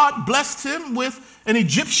 God blessed him with an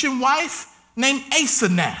Egyptian wife named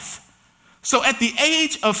Asenath. So at the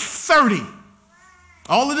age of 30,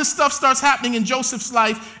 all of this stuff starts happening in Joseph's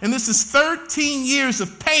life, and this is 13 years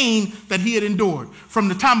of pain that he had endured from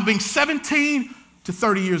the time of being 17 to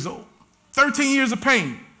 30 years old. 13 years of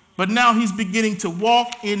pain, but now he's beginning to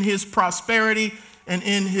walk in his prosperity and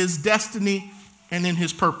in his destiny and in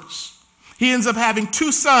his purpose. He ends up having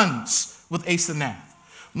 2 sons with Asenath.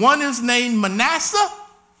 One is named Manasseh,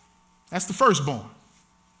 that's the firstborn.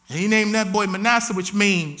 And he named that boy Manasseh, which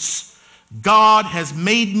means God has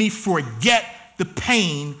made me forget the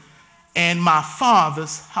pain and my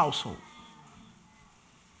father's household.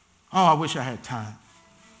 Oh, I wish I had time.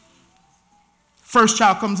 First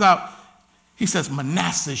child comes out. He says,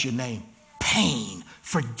 Manasseh is your name. Pain.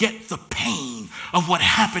 Forget the pain of what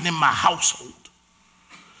happened in my household.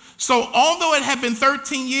 So although it had been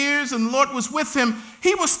 13 years and the Lord was with him,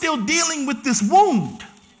 he was still dealing with this wound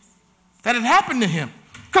that had happened to him.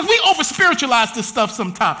 Because we over-spiritualize this stuff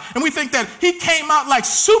sometimes. And we think that he came out like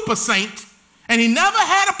super saint and he never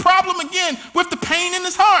had a problem again with the pain in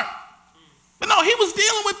his heart. But no, he was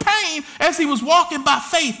dealing with pain as he was walking by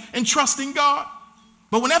faith and trusting God.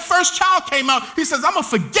 But when that first child came out, he says, I'm going to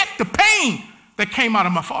forget the pain that came out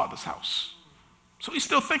of my father's house. So he's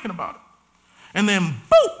still thinking about it. And then,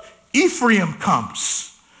 boom, Ephraim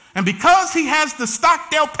comes. And because he has the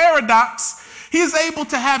Stockdale paradox, he is able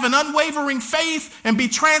to have an unwavering faith and be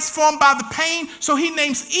transformed by the pain. So he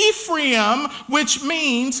names Ephraim, which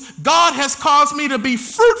means God has caused me to be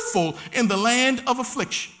fruitful in the land of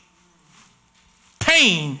affliction.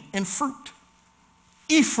 Pain and fruit.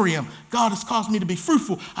 Ephraim, God has caused me to be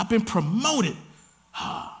fruitful. I've been promoted.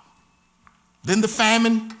 Then the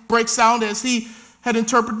famine breaks out as he had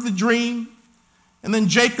interpreted the dream. And then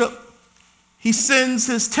Jacob, he sends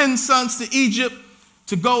his 10 sons to Egypt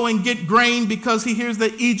to go and get grain because he hears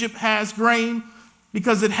that Egypt has grain,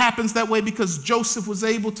 because it happens that way because Joseph was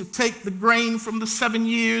able to take the grain from the 7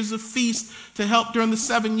 years of feast to help during the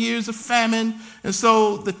 7 years of famine. And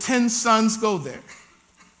so the 10 sons go there.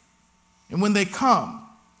 And when they come,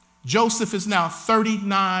 Joseph is now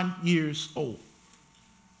 39 years old.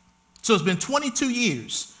 So it's been 22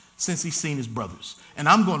 years since he's seen his brothers. And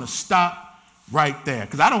I'm going to stop right there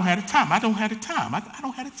because I don't have the time. I don't have the time.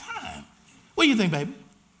 What do you think, baby?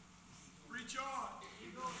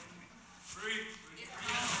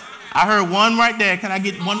 I heard one right there. Can I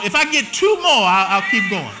get one? If I get 2 more, I'll keep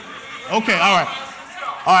going. Okay, all right.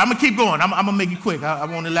 All right, I'm going to keep going. I'm going to make it quick. I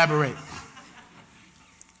won't elaborate.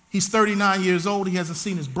 He's 39 years old. He hasn't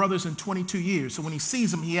seen his brothers in 22 years. So when he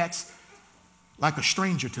sees them, he acts like a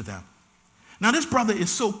stranger to them. Now, this brother is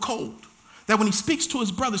so cold that when he speaks to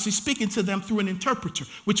his brothers, he's speaking to them through an interpreter,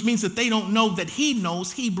 which means that they don't know that he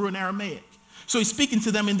knows Hebrew and Aramaic. So he's speaking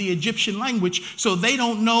to them in the Egyptian language, so they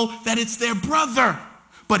don't know that it's their brother.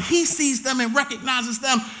 But he sees them and recognizes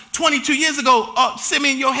them. 22 years ago,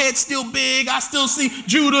 Simeon, your head's still big. I still see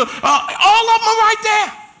Judah. All of them are right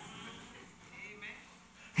there.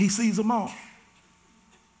 He sees them all.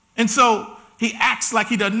 And so he acts like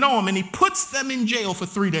he doesn't know them, and he puts them in jail for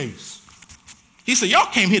 3 days. He said, y'all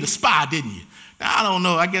came here to spy, didn't you? Now, I don't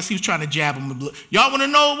know. I guess he was trying to jab them. Y'all want to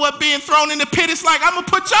know what being thrown in the pit is like? I'm going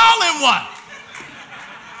to put y'all in one.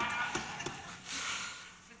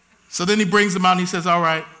 So then he brings them out and he says, all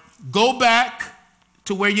right, go back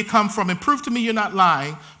to where you come from and prove to me you're not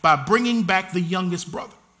lying by bringing back the youngest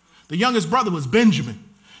brother. The youngest brother was Benjamin.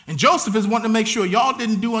 And Joseph is wanting to make sure y'all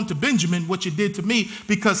didn't do unto Benjamin what you did to me,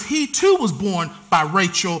 because he too was born by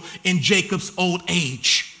Rachel in Jacob's old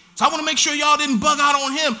age. So I want to make sure y'all didn't bug out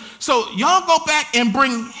on him. So y'all go back and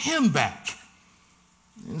bring him back.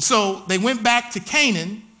 And so they went back to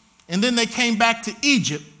Canaan, and then they came back to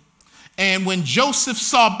Egypt. And when Joseph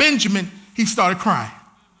saw Benjamin, he started crying.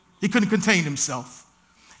 He couldn't contain himself.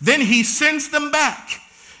 Then he sends them back,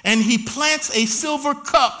 and he plants a silver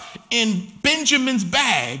cup in Benjamin's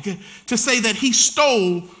bag to say that he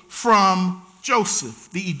stole from Joseph,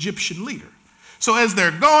 the Egyptian leader. So as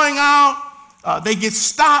they're going out, they get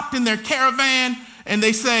stopped in their caravan and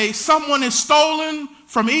they say, someone is stolen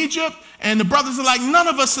from Egypt. And the brothers are like, none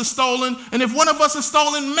of us is stolen. And if one of us is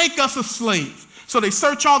stolen, make us a slave. So they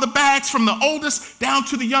search all the bags from the oldest down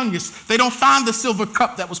to the youngest. They don't find the silver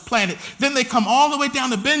cup that was planted. Then they come all the way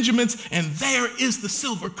down to Benjamin's, and there is the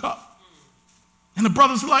silver cup. And the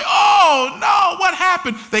brothers are like, oh, no, what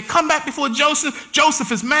happened? They come back before Joseph.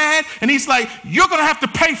 Joseph is mad, and he's like, you're going to have to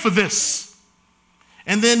pay for this.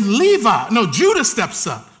 And then Judah steps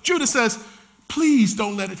up. Judah says, please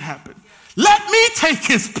don't let it happen. Let me take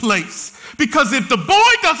his place. Because if the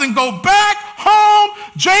boy doesn't go back home,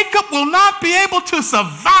 Jacob will not be able to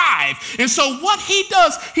survive. And so what he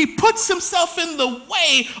does, he puts himself in the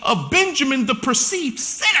way of Benjamin, the perceived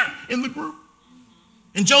sinner in the group.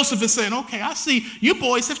 And Joseph is saying, okay, I see you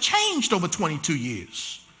boys have changed over 22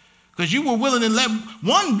 years. Because you were willing to let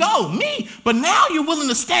one go, me. But now you're willing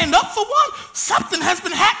to stand up for one. Something has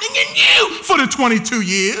been happening in you for the 22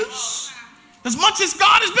 years. As much as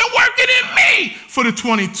God has been working in me for the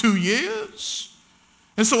 22 years.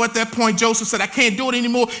 And so at that point, Joseph said, I can't do it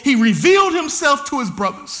anymore. He revealed himself to his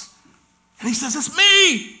brothers. And he says, it's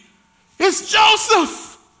me. It's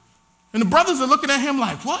Joseph. And the brothers are looking at him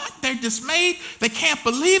like, what? They're dismayed. They can't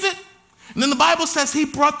believe it. And then the Bible says he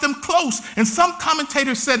brought them close. And some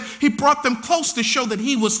commentators said he brought them close to show that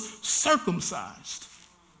he was circumcised.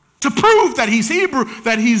 To prove that he's Hebrew,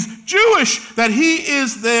 that he's Jewish, that he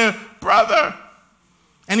is their brother.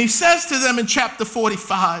 And he says to them in chapter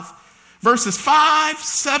 45, verses 5,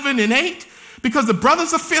 7, and 8, because the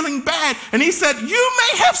brothers are feeling bad. And he said, you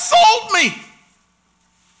may have sold me,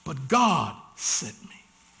 but God sent me.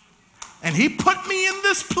 And he put me in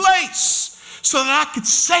this place so that I could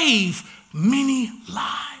save many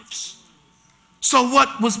lives. So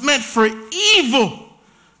what was meant for evil,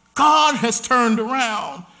 God has turned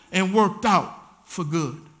around and worked out for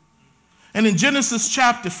good. And in Genesis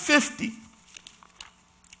chapter 50,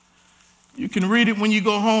 you can read it when you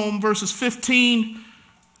go home, verses 15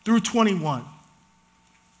 through 21.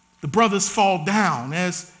 The brothers fall down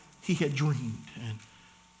as he had dreamed.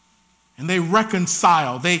 And they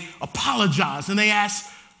reconcile, they apologize, and they ask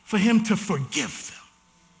for him to forgive them.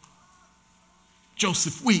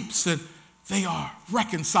 Joseph weeps, and they are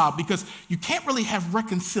reconciled, because you can't really have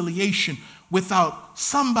reconciliation without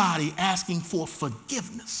somebody asking for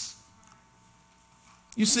forgiveness.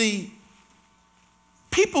 You see,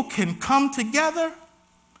 people can come together,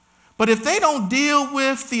 but if they don't deal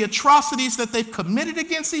with the atrocities that they've committed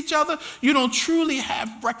against each other, you don't truly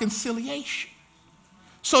have reconciliation.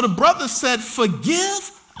 So the brothers said,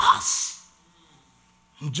 forgive us.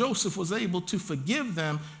 And Joseph was able to forgive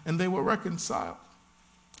them, and they were reconciled.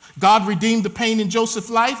 God redeemed the pain in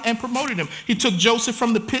Joseph's life and promoted him. He took Joseph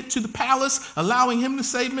from the pit to the palace, allowing him to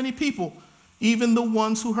save many people, even the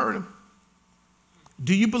ones who hurt him.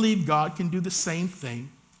 Do you believe God can do the same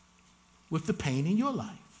thing with the pain in your life?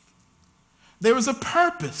 There is a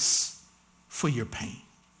purpose for your pain.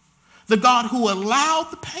 The God who allowed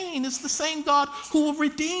the pain is the same God who will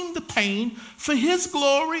redeem the pain for his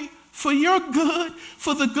glory, for your good,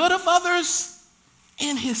 for the good of others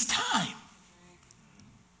in his time.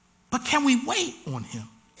 But can we wait on him?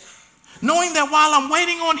 Knowing that while I'm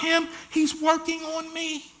waiting on him, he's working on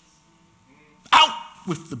me. Out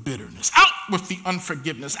with the bitterness, out with the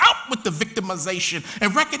unforgiveness, out with the victimization,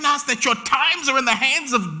 and recognize that your times are in the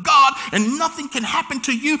hands of God and nothing can happen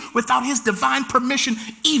to you without his divine permission,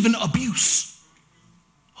 even abuse.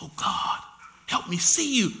 Oh God, help me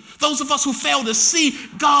see you. Those of us who fail to see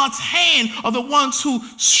God's hand are the ones who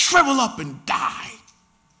shrivel up and die.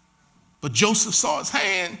 But Joseph saw his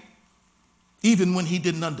hand even when he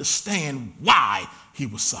didn't understand why he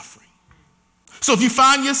was suffering. So if you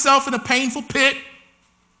find yourself in a painful pit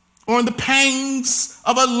or in the pangs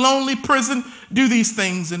of a lonely prison, do these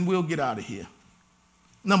things and we'll get out of here.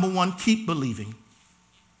 Number one, keep believing.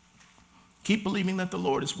 Keep believing that the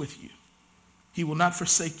Lord is with you. He will not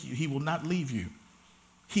forsake you. He will not leave you.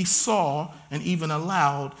 He saw and even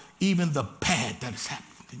allowed even the bad that has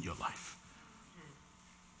happened in your life.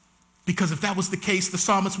 Because if that was the case, the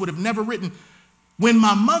psalmist would have never written, when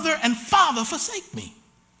my mother and father forsake me,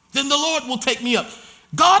 then the Lord will take me up.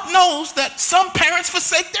 God knows that some parents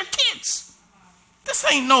forsake their kids. This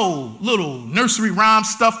ain't no little nursery rhyme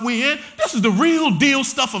stuff we're in. This is the real deal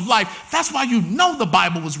stuff of life. That's why you know the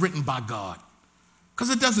Bible was written by God,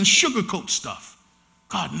 because it doesn't sugarcoat stuff.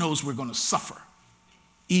 God knows we're going to suffer,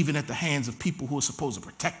 even at the hands of people who are supposed to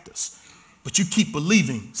protect us. But you keep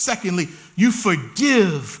believing. Secondly, you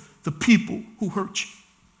forgive the people who hurt you.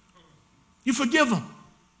 You forgive them.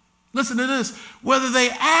 Listen to this. Whether they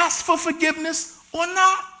ask for forgiveness or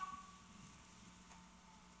not.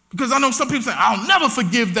 Because I know some people say, I'll never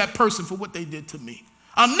forgive that person for what they did to me.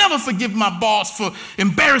 I'll never forgive my boss for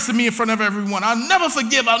embarrassing me in front of everyone. I'll never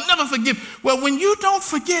forgive. Well, when you don't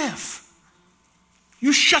forgive,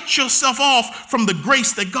 you shut yourself off from the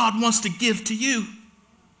grace that God wants to give to you.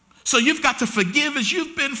 So you've got to forgive as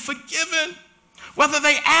you've been forgiven, whether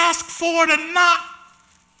they ask for it or not.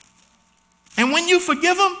 And when you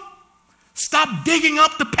forgive them, stop digging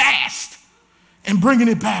up the past and bringing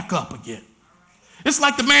it back up again. It's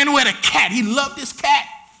like the man who had a cat. He loved his cat,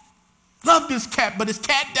 but his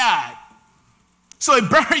cat died. So he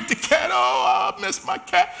buried the cat. Oh, I miss my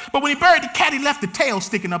cat. But when he buried the cat, he left the tail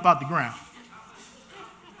sticking up out the ground.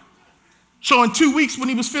 So in 2 weeks, when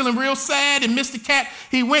he was feeling real sad and missed the cat,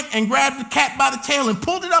 he went and grabbed the cat by the tail and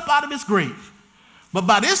pulled it up out of his grave. But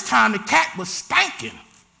by this time, the cat was stinking.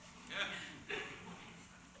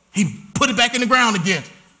 He put it back in the ground again,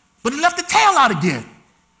 but he left the tail out again.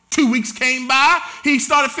 2 weeks came by. He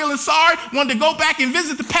started feeling sorry, wanted to go back and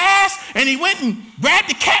visit the past, and he went and grabbed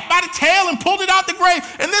the cat by the tail and pulled it out the grave.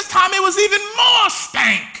 And this time it was even more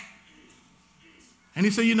stank. And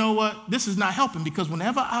he said, you know what? This is not helping, because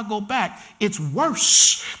whenever I go back, it's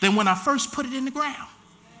worse than when I first put it in the ground.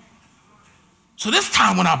 So this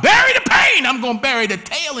time when I bury the pain, I'm going to bury the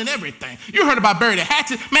tail and everything. You heard about bury the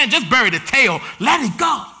hatchet? Man, just bury the tail. Let it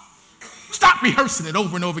go. Stop rehearsing it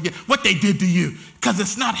over and over again, what they did to you, because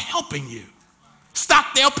it's not helping you.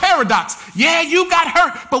 Stockdale paradox. Yeah, you got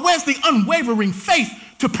hurt, but where's the unwavering faith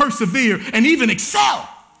to persevere and even excel?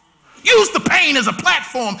 Use the pain as a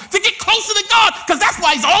platform to get closer to God, because that's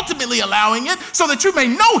why he's ultimately allowing it, so that you may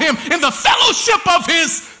know him in the fellowship of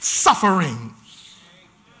his suffering.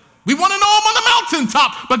 We want to know him on the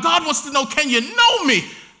mountaintop, but God wants to know, can you know me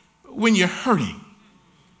when you're hurting?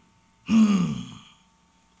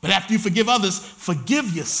 But after you forgive others,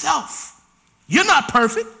 forgive yourself. You're not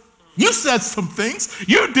perfect. You said some things.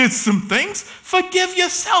 You did some things. Forgive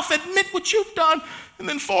yourself. Admit what you've done. And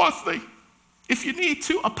then fourthly, if you need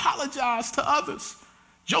to, apologize to others.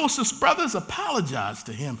 Joseph's brothers apologized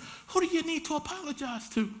to him. Who do you need to apologize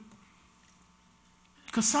to?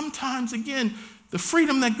 Because sometimes, again, the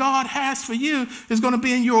freedom that God has for you is going to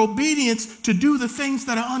be in your obedience to do the things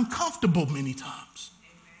that are uncomfortable many times.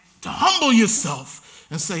 To humble yourself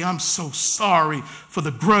and say, I'm so sorry for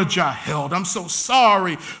the grudge I held. I'm so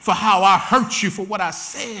sorry for how I hurt you, for what I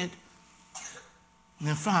said. And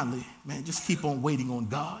then finally, man, just keep on waiting on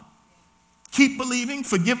God. Keep believing,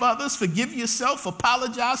 forgive others, forgive yourself,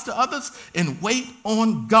 apologize to others, and wait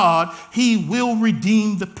on God. He will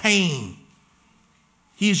redeem the pain.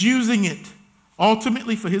 He is using it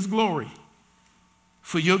ultimately for his glory,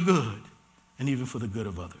 for your good, and even for the good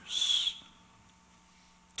of others.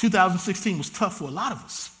 2016 was tough for a lot of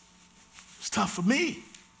us. It's tough for me.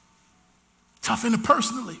 Tough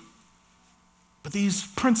interpersonally. But these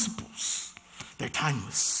principles, they're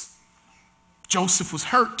timeless. Joseph was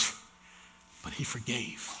hurt, but he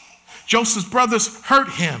forgave. Joseph's brothers hurt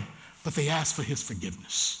him, but they asked for his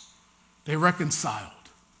forgiveness. They reconciled,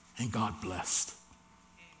 and God blessed.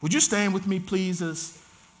 Would you stand with me, please, as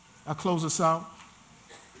I close this out?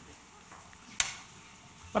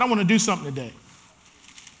 But I want to do something today.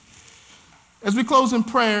 As we close in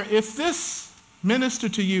prayer, if this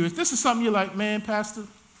ministered to you, if this is something you're like, man, Pastor,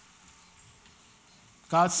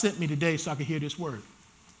 God sent me today so I could hear this word.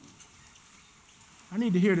 I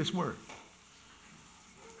need to hear this word.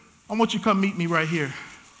 I want you to come meet me right here.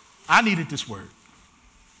 I needed this word.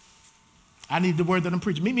 I need the word that I'm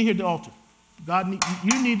preaching. Meet me here at the altar.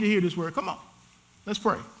 You need to hear this word. Come on. Let's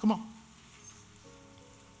pray. Come on.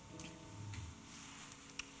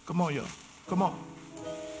 Come on, y'all. Come on.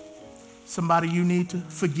 Somebody you need to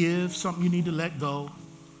forgive, something you need to let go.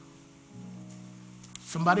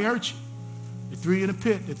 Somebody hurt you. They threw you in a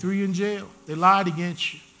pit. They threw you in jail. They lied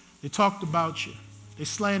against you. They talked about you. They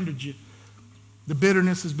slandered you. The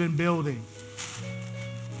bitterness has been building.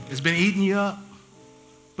 It's been eating you up.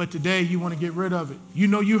 But today you want to get rid of it. You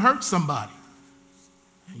know you hurt somebody.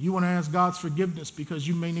 You want to ask God's forgiveness because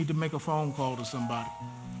you may need to make a phone call to somebody.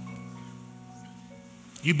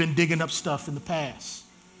 You've been digging up stuff in the past.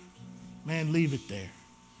 Man, leave it there.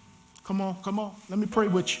 Come on, come on. Let me pray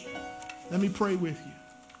with you. Let me pray with you.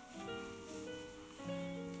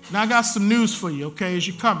 Now I got some news for you, okay, as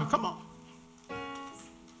you're coming. Come on.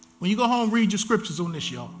 When you go home, read your scriptures on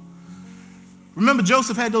this, y'all. Remember,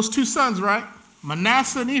 Joseph had those two sons, right?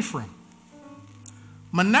 Manasseh and Ephraim.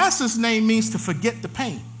 Manasseh's name means to forget the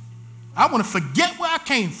pain. I want to forget where I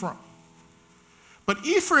came from. But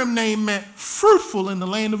Ephraim's name meant fruitful in the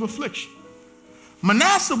land of affliction.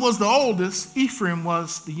 Manasseh was the oldest, Ephraim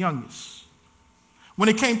was the youngest. When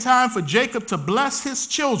it came time for Jacob to bless his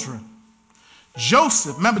children,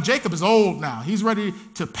 Joseph, remember Jacob is old now. He's ready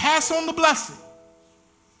to pass on the blessing.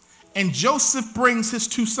 And Joseph brings his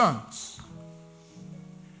two sons.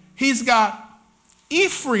 He's got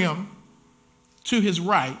Ephraim to his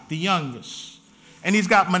right, the youngest. And he's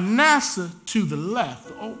got Manasseh to the left,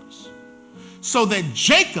 the oldest. So that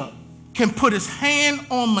Jacob can put his hand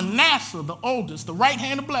on Manasseh, the oldest, the right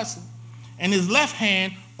hand of blessing, and his left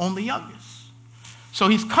hand on the youngest. So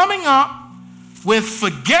he's coming up with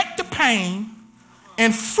forget the pain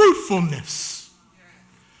and fruitfulness.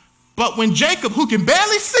 But when Jacob, who can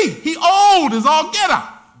barely see, he old as all get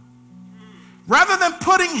out, rather than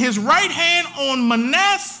putting his right hand on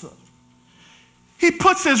Manasseh, he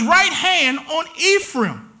puts his right hand on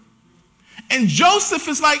Ephraim. And Joseph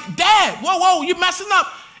is like, Dad, whoa, you're messing up.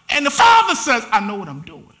 And the father says, I know what I'm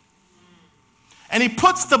doing. And he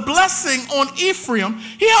puts the blessing on Ephraim.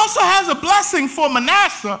 He also has a blessing for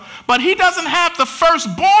Manasseh, but he doesn't have the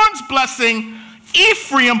firstborn's blessing.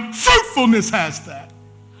 Ephraim, fruitfulness, has that.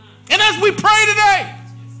 And as we pray today,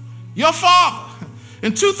 your father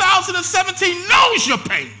in 2017 knows your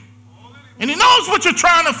pain. And he knows what you're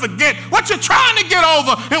trying to forget, what you're trying to get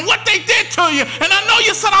over, and what they did to you. And I know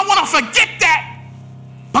you said, I want to forget that.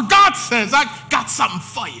 But God says, I got something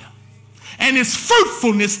for you. And it's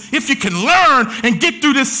fruitfulness if you can learn and get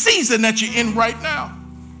through this season that you're in right now.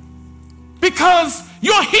 Because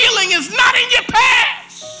your healing is not in your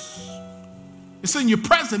past. It's in your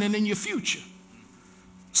present and in your future.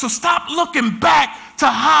 So stop looking back to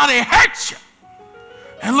how they hurt you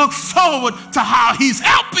and look forward to how he's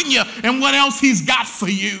helping you and what else he's got for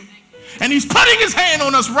you. And he's putting his hand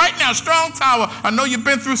on us right now. Strong Tower, I know you've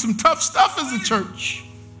been through some tough stuff as a church.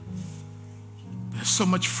 There's so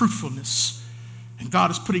much fruitfulness. And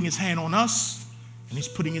God is putting his hand on us, and he's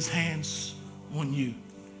putting his hands on you.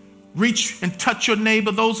 Reach and touch your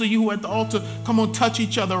neighbor. Those of you who are at the altar, come on, touch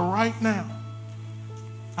each other right now.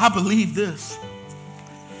 I believe this.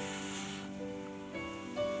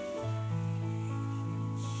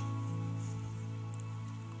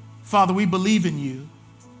 Father, we believe in you.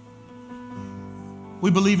 We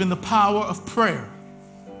believe in the power of prayer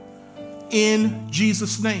in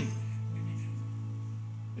Jesus' name.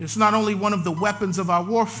 It's not only one of the weapons of our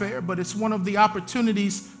warfare, but it's one of the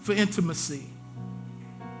opportunities for intimacy.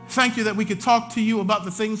 Thank you that we could talk to you about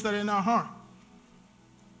the things that are in our heart.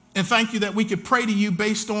 And thank you that we could pray to you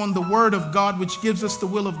based on the word of God, which gives us the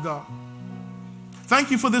will of God.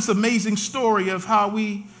 Thank you for this amazing story of how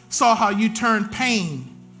we saw how you turned pain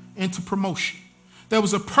into promotion. There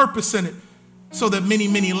was a purpose in it so that many,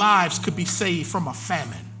 many lives could be saved from a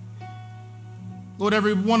famine. Lord,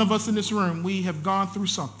 every one of us in this room, we have gone through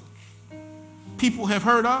something. People have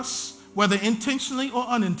hurt us, whether intentionally or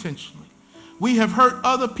unintentionally. We have hurt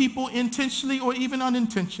other people intentionally or even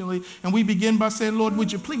unintentionally. And we begin by saying, Lord,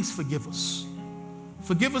 would you please forgive us?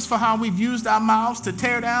 Forgive us for how we've used our mouths to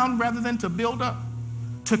tear down rather than to build up,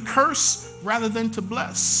 to curse rather than to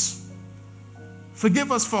bless.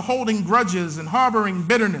 Forgive us for holding grudges and harboring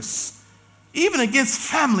bitterness, even against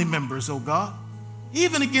family members, oh God,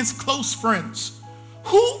 even against close friends.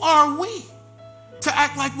 Who are we to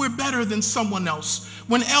act like we're better than someone else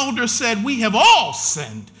when Elder said we have all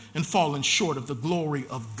sinned and fallen short of the glory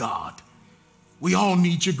of God? We all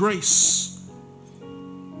need your grace.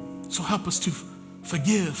 So help us to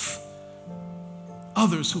forgive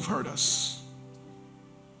others who've hurt us.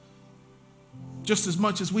 Just as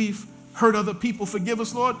much as we've hurt other people, forgive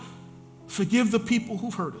us, Lord. Forgive the people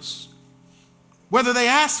who've hurt us. Whether they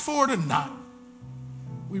ask for it or not,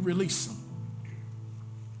 we release them.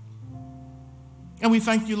 And we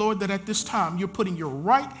thank you, Lord, that at this time you're putting your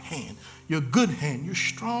right hand, your good hand, your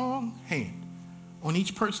strong hand on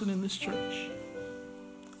each person in this church,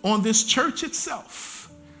 on this church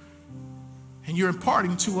itself. And you're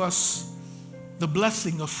imparting to us the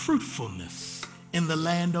blessing of fruitfulness in the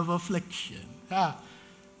land of affliction.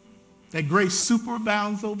 That grace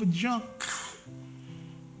superabounds over junk.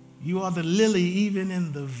 You are the lily even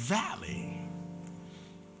in the valley.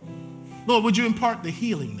 Lord, would you impart the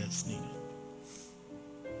healing that's needed,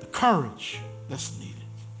 the courage that's needed,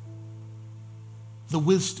 the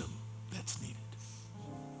wisdom that's needed,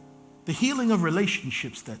 the healing of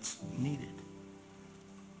relationships that's needed,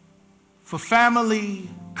 for family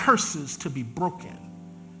curses to be broken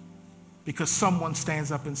because someone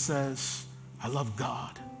stands up and says, I love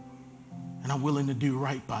God and I'm willing to do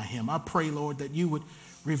right by him. I pray, Lord, that you would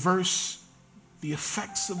reverse the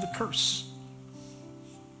effects of the curse.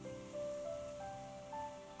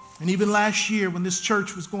 And even last year when this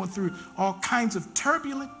church was going through all kinds of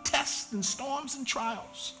turbulent tests and storms and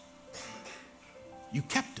trials, you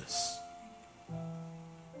kept us.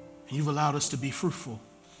 And you've allowed us to be fruitful.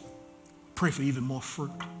 pray for even more fruit.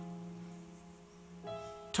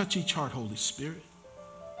 Touch each heart, Holy Spirit.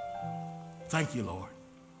 Thank you, Lord.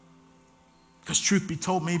 Because truth be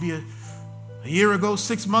told, maybe a year ago,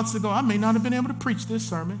 6 months ago, I may not have been able to preach this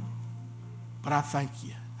sermon, but I thank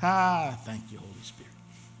you. I thank you, Holy Spirit.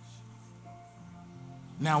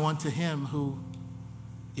 Now unto him who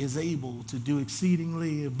is able to do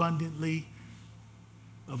exceedingly abundantly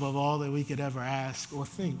above all that we could ever ask or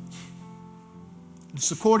think. It's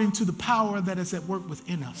according to the power that is at work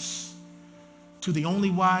within us. To the only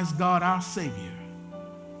wise God, our Savior,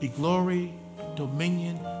 be glory,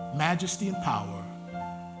 dominion, majesty, and power,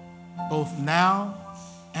 both now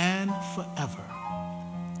and forever.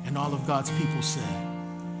 And all of God's people said,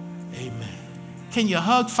 amen. Can you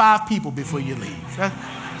hug 5 people before you leave?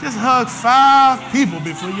 Just hug 5 people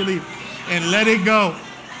before you leave and let it go.